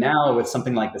 But now with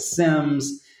something like The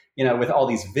Sims, with all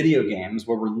these video games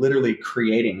where we're literally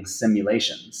creating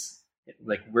simulations,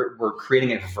 like we're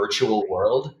creating a virtual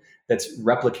world that's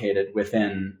replicated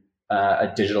within a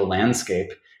digital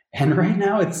landscape. And right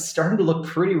now it's starting to look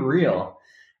pretty real.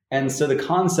 And so the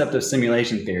concept of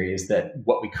simulation theory is that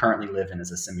what we currently live in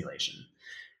is a simulation.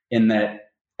 And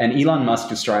Elon Musk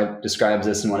describes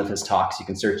this in one of his talks. You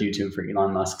can search YouTube for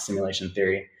Elon Musk simulation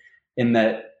theory. In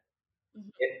that,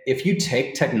 if you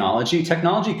take technology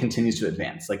continues to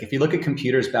advance. Like if you look at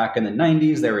computers back in the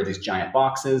 90s, there were these giant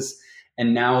boxes,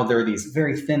 and now there are these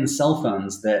very thin cell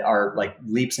phones that are like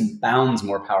leaps and bounds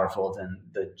more powerful than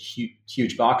the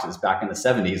huge boxes. Back in the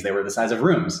 70s, they were the size of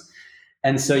rooms.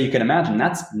 And so you can imagine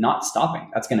that's not stopping.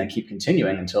 That's going to keep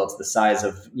continuing until it's the size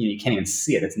of, you can't even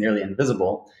see it. It's nearly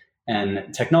invisible.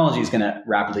 And technology is going to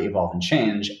rapidly evolve and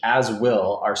change, as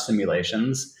will our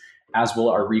simulations, as will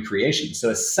our recreation. So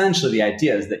essentially the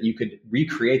idea is that you could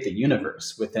recreate the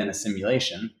universe within a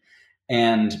simulation.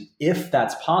 And if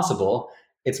that's possible,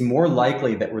 it's more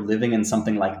likely that we're living in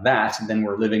something like that than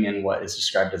we're living in what is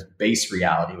described as base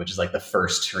reality, which is like the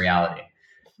first reality.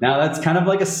 Now that's kind of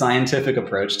like a scientific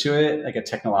approach to it, like a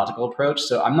technological approach.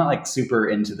 So I'm not like super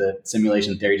into the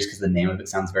simulation theory just because the name of it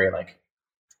sounds very like,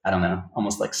 I don't know,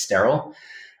 almost like sterile.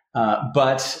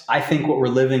 But I think what we're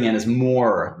living in is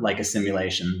more like a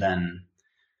simulation than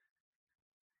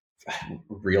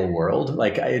real world.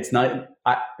 Like it's not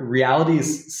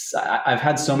realities. I've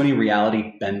had so many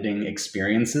reality bending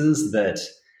experiences that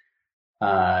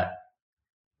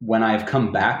when I've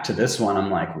come back to this one, I'm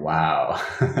like, wow,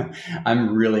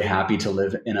 I'm really happy to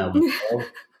live in a world,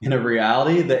 in a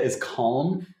reality that is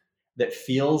calm, that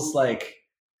feels like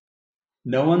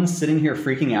no one's sitting here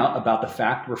freaking out about the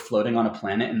fact we're floating on a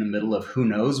planet in the middle of who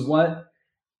knows what,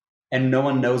 and no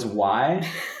one knows why.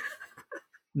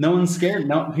 No one's scared.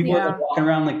 No, people are like walking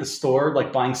around like the store,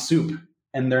 like buying soup,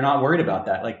 and they're not worried about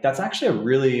that. Like that's actually a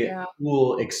really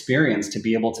cool experience to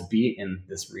be able to be in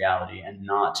this reality and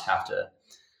not have to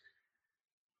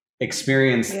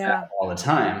experience that all the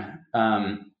time.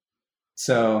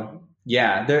 So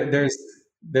yeah,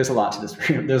 there's a lot to this.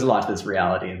 There's a lot to this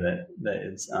reality that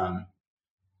is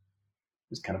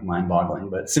kind of mind-boggling.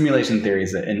 But simulation theory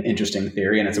is an interesting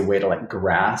theory, and it's a way to like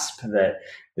grasp that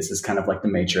this is kind of like the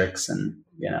Matrix, and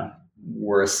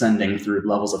we're ascending through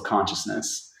levels of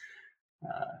consciousness.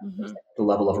 The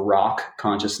level of rock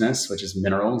consciousness, which is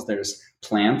minerals. There's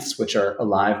plants, which are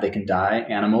alive, they can die.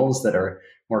 Animals that are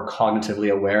more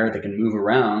cognitively aware, they can move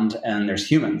around. And there's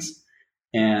humans,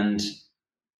 and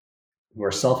who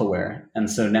are self-aware. And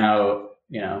so now,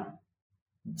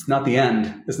 it's not the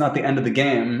end. It's not the end of the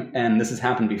game. And this has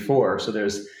happened before. So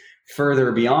there's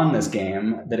further beyond this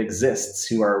game that exists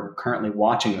who are currently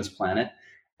watching this planet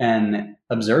and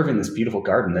observing this beautiful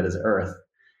garden that is Earth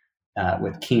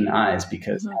with keen eyes,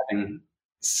 because having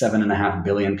 7.5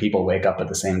 billion people wake up at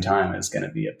the same time is going to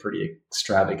be a pretty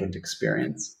extravagant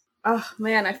experience. Oh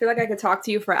man, I feel like I could talk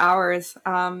to you for hours.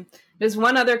 There's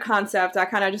one other concept I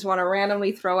kind of just want to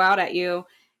randomly throw out at you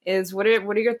is what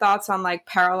are your thoughts on like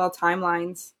parallel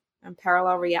timelines and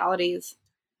parallel realities?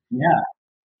 Yeah.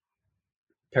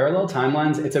 Parallel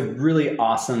timelines, it's a really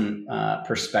awesome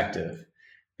perspective,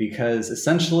 because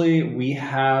essentially we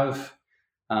have,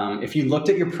 if you looked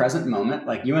at your present moment,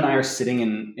 like you and I are sitting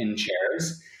in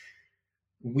chairs,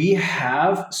 we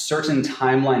have certain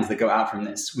timelines that go out from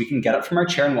this. We can get up from our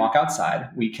chair and walk outside.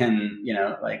 We can,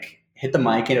 like hit the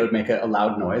mic and it would make a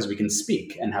loud noise. We can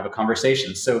speak and have a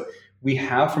conversation. So we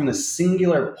have, from the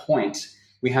singular point,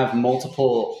 we have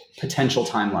multiple potential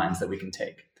timelines that we can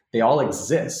take. They all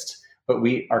exist, but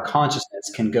our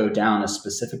consciousness can go down a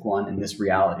specific one in this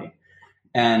reality.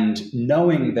 And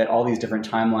knowing that all these different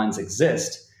timelines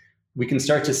exist, we can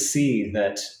start to see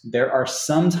that there are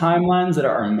some timelines that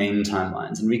are our main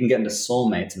timelines, and we can get into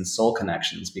soulmates and soul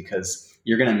connections, because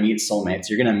you're going to meet soulmates.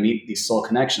 You're going to meet these soul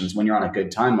connections when you're on a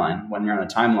good timeline, when you're on a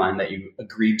timeline that you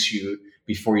agreed to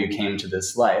before you came to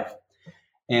this life.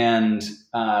 And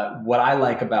what I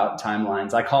like about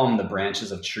timelines, I call them the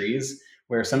branches of trees,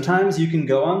 where sometimes you can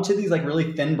go onto these like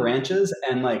really thin branches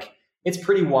and like it's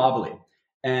pretty wobbly.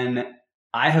 And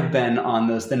I have been on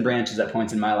those thin branches at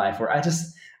points in my life where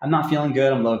I'm not feeling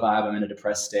good. I'm low vibe. I'm in a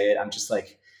depressed state. I'm just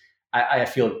like, I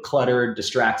feel cluttered,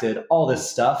 distracted, all this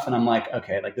stuff. And I'm like,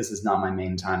 okay, like this is not my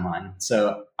main timeline.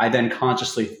 So I then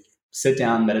consciously sit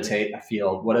down, meditate. I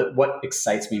feel what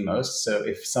excites me most. So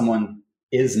if someone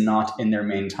is not in their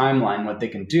main timeline, what they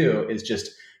can do is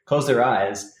just close their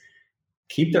eyes,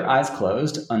 keep their eyes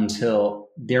closed until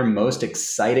their most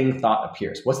exciting thought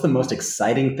appears. What's the most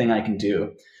exciting thing I can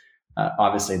do?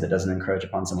 Obviously, that doesn't encroach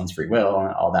upon someone's free will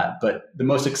and all that. But the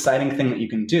most exciting thing that you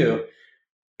can do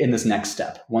in this next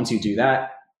step, once you do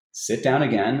that, sit down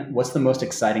again. What's the most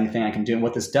exciting thing I can do? And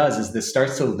what this does is this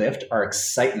starts to lift our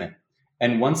excitement.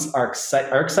 And once our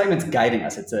excitement's guiding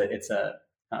us, it's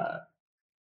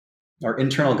our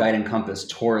internal guiding compass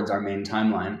towards our main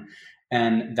timeline.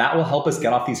 And that will help us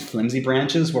get off these flimsy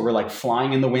branches where we're like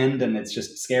flying in the wind and it's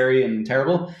just scary and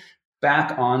terrible,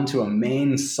 back onto a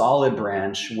main solid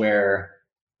branch where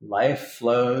life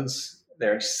flows.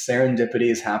 There's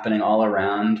serendipities happening all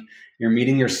around. You're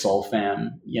meeting your soul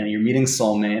fam, you're meeting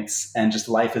soulmates, and just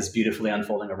life is beautifully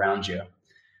unfolding around you.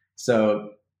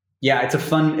 So yeah,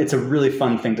 it's a really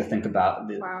fun thing to think about,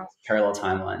 the parallel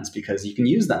timelines, because you can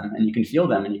use them and you can feel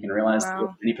them and you can realize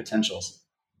many potentials.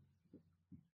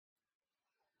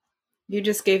 You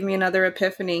just gave me another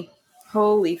epiphany.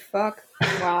 Holy fuck.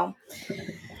 Wow.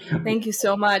 Thank you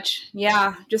so much.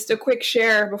 Yeah, just a quick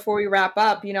share before we wrap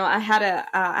up. I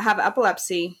have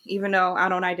epilepsy, even though I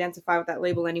don't identify with that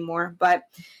label anymore. But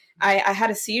I had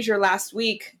a seizure last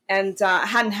week, and I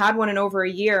hadn't had one in over a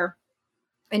year.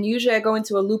 And usually I go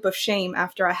into a loop of shame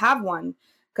after I have one,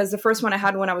 because the first one I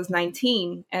had when I was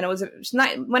 19, and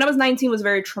when I was 19 was a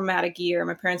very traumatic year.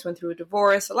 My parents went through a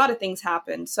divorce. A lot of things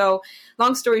happened. So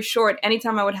long story short,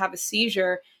 anytime I would have a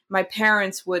seizure, my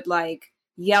parents would like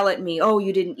yell at me, oh,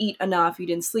 you didn't eat enough, you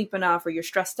didn't sleep enough, or you're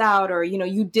stressed out, or,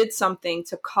 you did something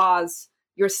to cause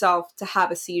yourself to have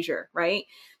a seizure, right?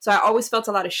 So I always felt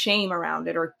a lot of shame around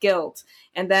it, or guilt.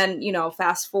 And then,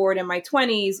 fast forward in my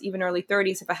 20s, even early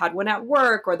 30s, if I had one at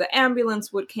work or the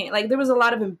ambulance came, like there was a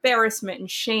lot of embarrassment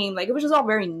and shame. Like it was just all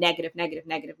very negative.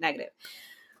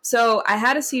 So I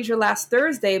had a seizure last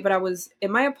Thursday, but I was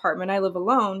in my apartment. I live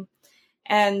alone.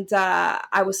 And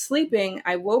I was sleeping.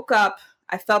 I woke up.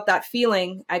 I felt that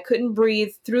feeling. I couldn't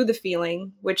breathe through the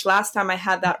feeling, which last time I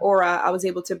had that aura, I was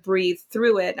able to breathe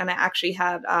through it. And I actually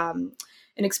had an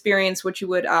experience, which you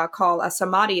would call a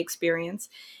samadhi experience.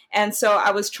 And so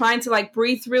I was trying to like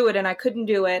breathe through it and I couldn't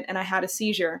do it. And I had a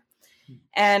seizure.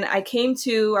 And I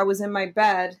was in my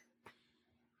bed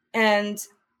and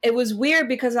it was weird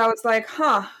because I was like,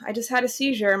 I just had a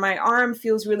seizure. My arm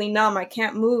feels really numb. I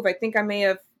can't move. I think I may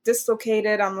have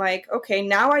dislocated. I'm like, okay,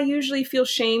 now I usually feel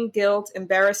shame, guilt,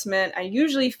 embarrassment. I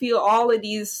usually feel all of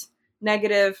these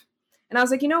negative. And I was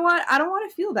like, you know what? I don't want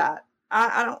to feel that.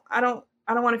 I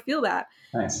don't want to feel that.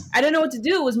 Nice. I didn't know what to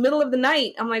do. It was middle of the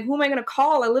night. I'm like, who am I going to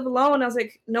call? I live alone. I was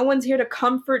like, no one's here to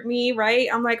comfort me, right?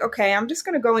 I'm like, okay, I'm just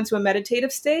going to go into a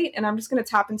meditative state and I'm just going to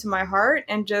tap into my heart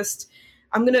and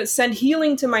I'm going to send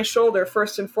healing to my shoulder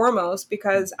first and foremost,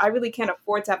 because I really can't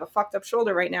afford to have a fucked up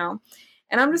shoulder right now.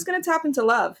 And I'm just going to tap into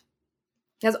love.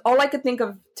 That's all I could think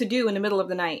of to do in the middle of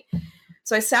the night.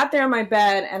 So I sat there on my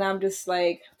bed and I'm just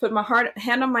like, put my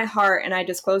hand on my heart, and I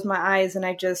just closed my eyes and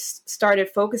I just started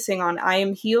focusing on, I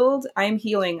am healed, I am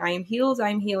healing, I am healed, I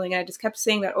am healing. And I just kept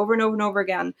saying that over and over and over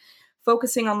again,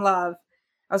 focusing on love.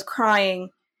 I was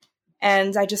crying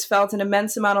and I just felt an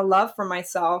immense amount of love for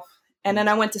myself. And then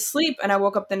I went to sleep and I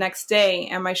woke up the next day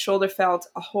and my shoulder felt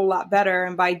a whole lot better.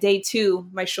 And by day 2,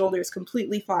 my shoulder is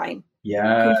completely fine.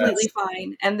 Yeah, completely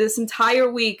fine. And this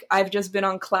entire week, I've just been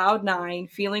on cloud 9,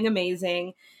 feeling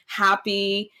amazing,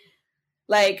 happy.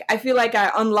 Like, I feel like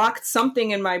I unlocked something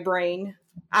in my brain.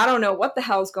 I don't know what the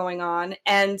hell's going on.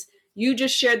 And you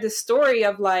just shared this story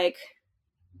of like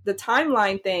the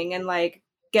timeline thing and like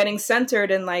getting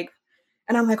centered and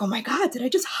I'm like, oh my God, did I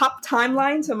just hop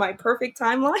timeline to my perfect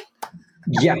timeline?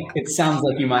 Yeah, it sounds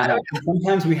like you might have.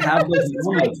 Sometimes we have those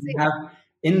moments. We have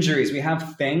injuries. We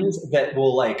have things that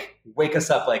will like wake us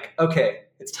up like, okay,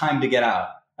 it's time to get out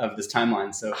of this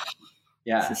timeline. So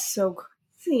yeah. This is so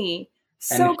crazy.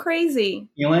 So crazy.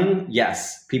 Healing,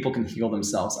 yes, people can heal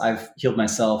themselves. I've healed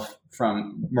myself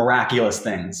from miraculous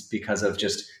things because of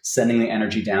just sending the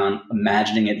energy down,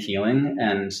 imagining it healing.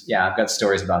 And yeah, I've got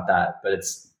stories about that, but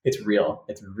it's real.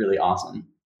 It's really awesome.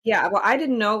 Yeah, well, I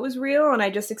didn't know it was real, and I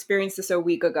just experienced this a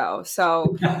week ago.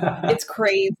 So it's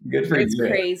crazy. Good for you. It's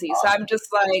crazy. Awesome. So I'm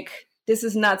just like, this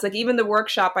is nuts. Like even the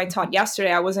workshop I taught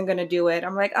yesterday, I wasn't going to do it.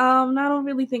 I'm like, I don't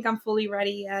really think I'm fully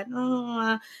ready yet.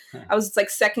 I was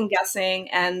like second guessing,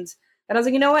 and then I was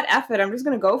like, you know what? F it. I'm just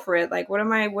going to go for it. Like, what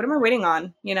am I waiting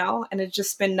on? You know? And it's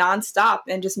just been nonstop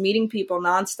and just meeting people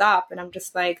nonstop. And I'm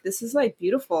just like, this is like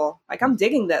beautiful. Like I'm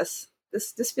digging this.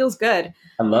 This feels good.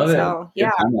 I love it. So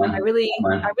yeah, I really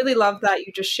love that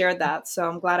you just shared that. So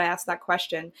I'm glad I asked that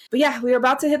question. But yeah, we are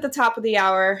about to hit the top of the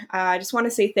hour. I just want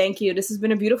to say thank you. This has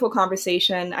been a beautiful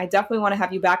conversation. I definitely want to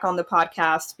have you back on the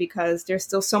podcast because there's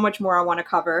still so much more I want to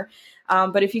cover.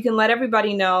 But if you can let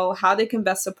everybody know how they can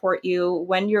best support you,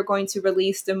 when you're going to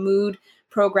release the mood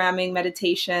programming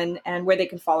meditation, and where they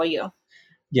can follow you.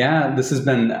 Yeah, this has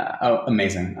been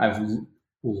amazing. I've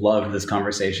loved this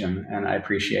conversation and I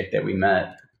appreciate that we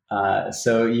met.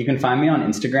 So you can find me on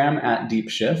Instagram at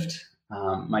Deep Shift.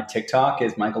 My TikTok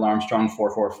is Michael Armstrong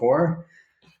 444.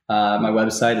 My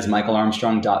website is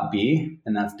michaelarmstrong.be,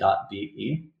 and that's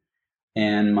 .be.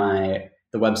 And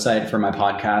the website for my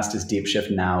podcast is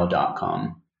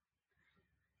deepshiftnow.com.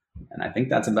 And I think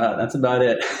that's about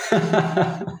it.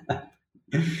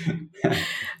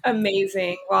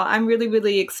 Amazing. Well, I'm really,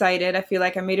 really excited. I feel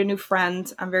like I made a new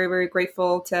friend. I'm very, very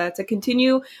grateful to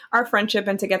continue our friendship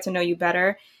and to get to know you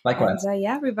better. Likewise. And,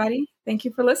 yeah, everybody, thank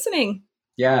you for listening.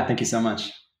 Yeah, thank you so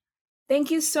much.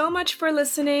 Thank you so much for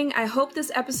listening. I hope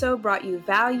this episode brought you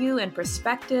value and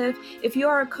perspective. If you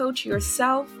are a coach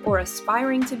yourself or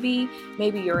aspiring to be,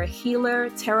 maybe you're a healer,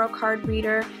 tarot card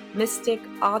reader, mystic,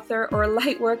 author, or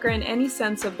light worker in any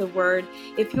sense of the word,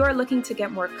 if you are looking to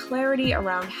get more clarity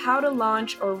around how to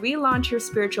launch or relaunch your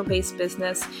spiritual-based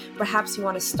business, perhaps you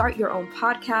want to start your own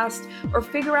podcast or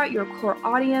figure out your core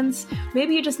audience,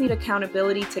 maybe you just need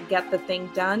accountability to get the thing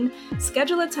done,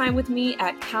 schedule a time with me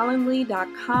at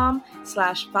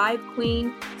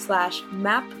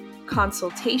calendly.com/vibequeen/map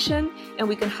consultation, and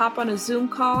we can hop on a Zoom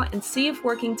call and see if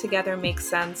working together makes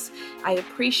sense. I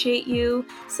appreciate you,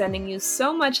 sending you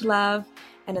so much love,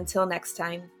 and until next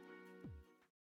time.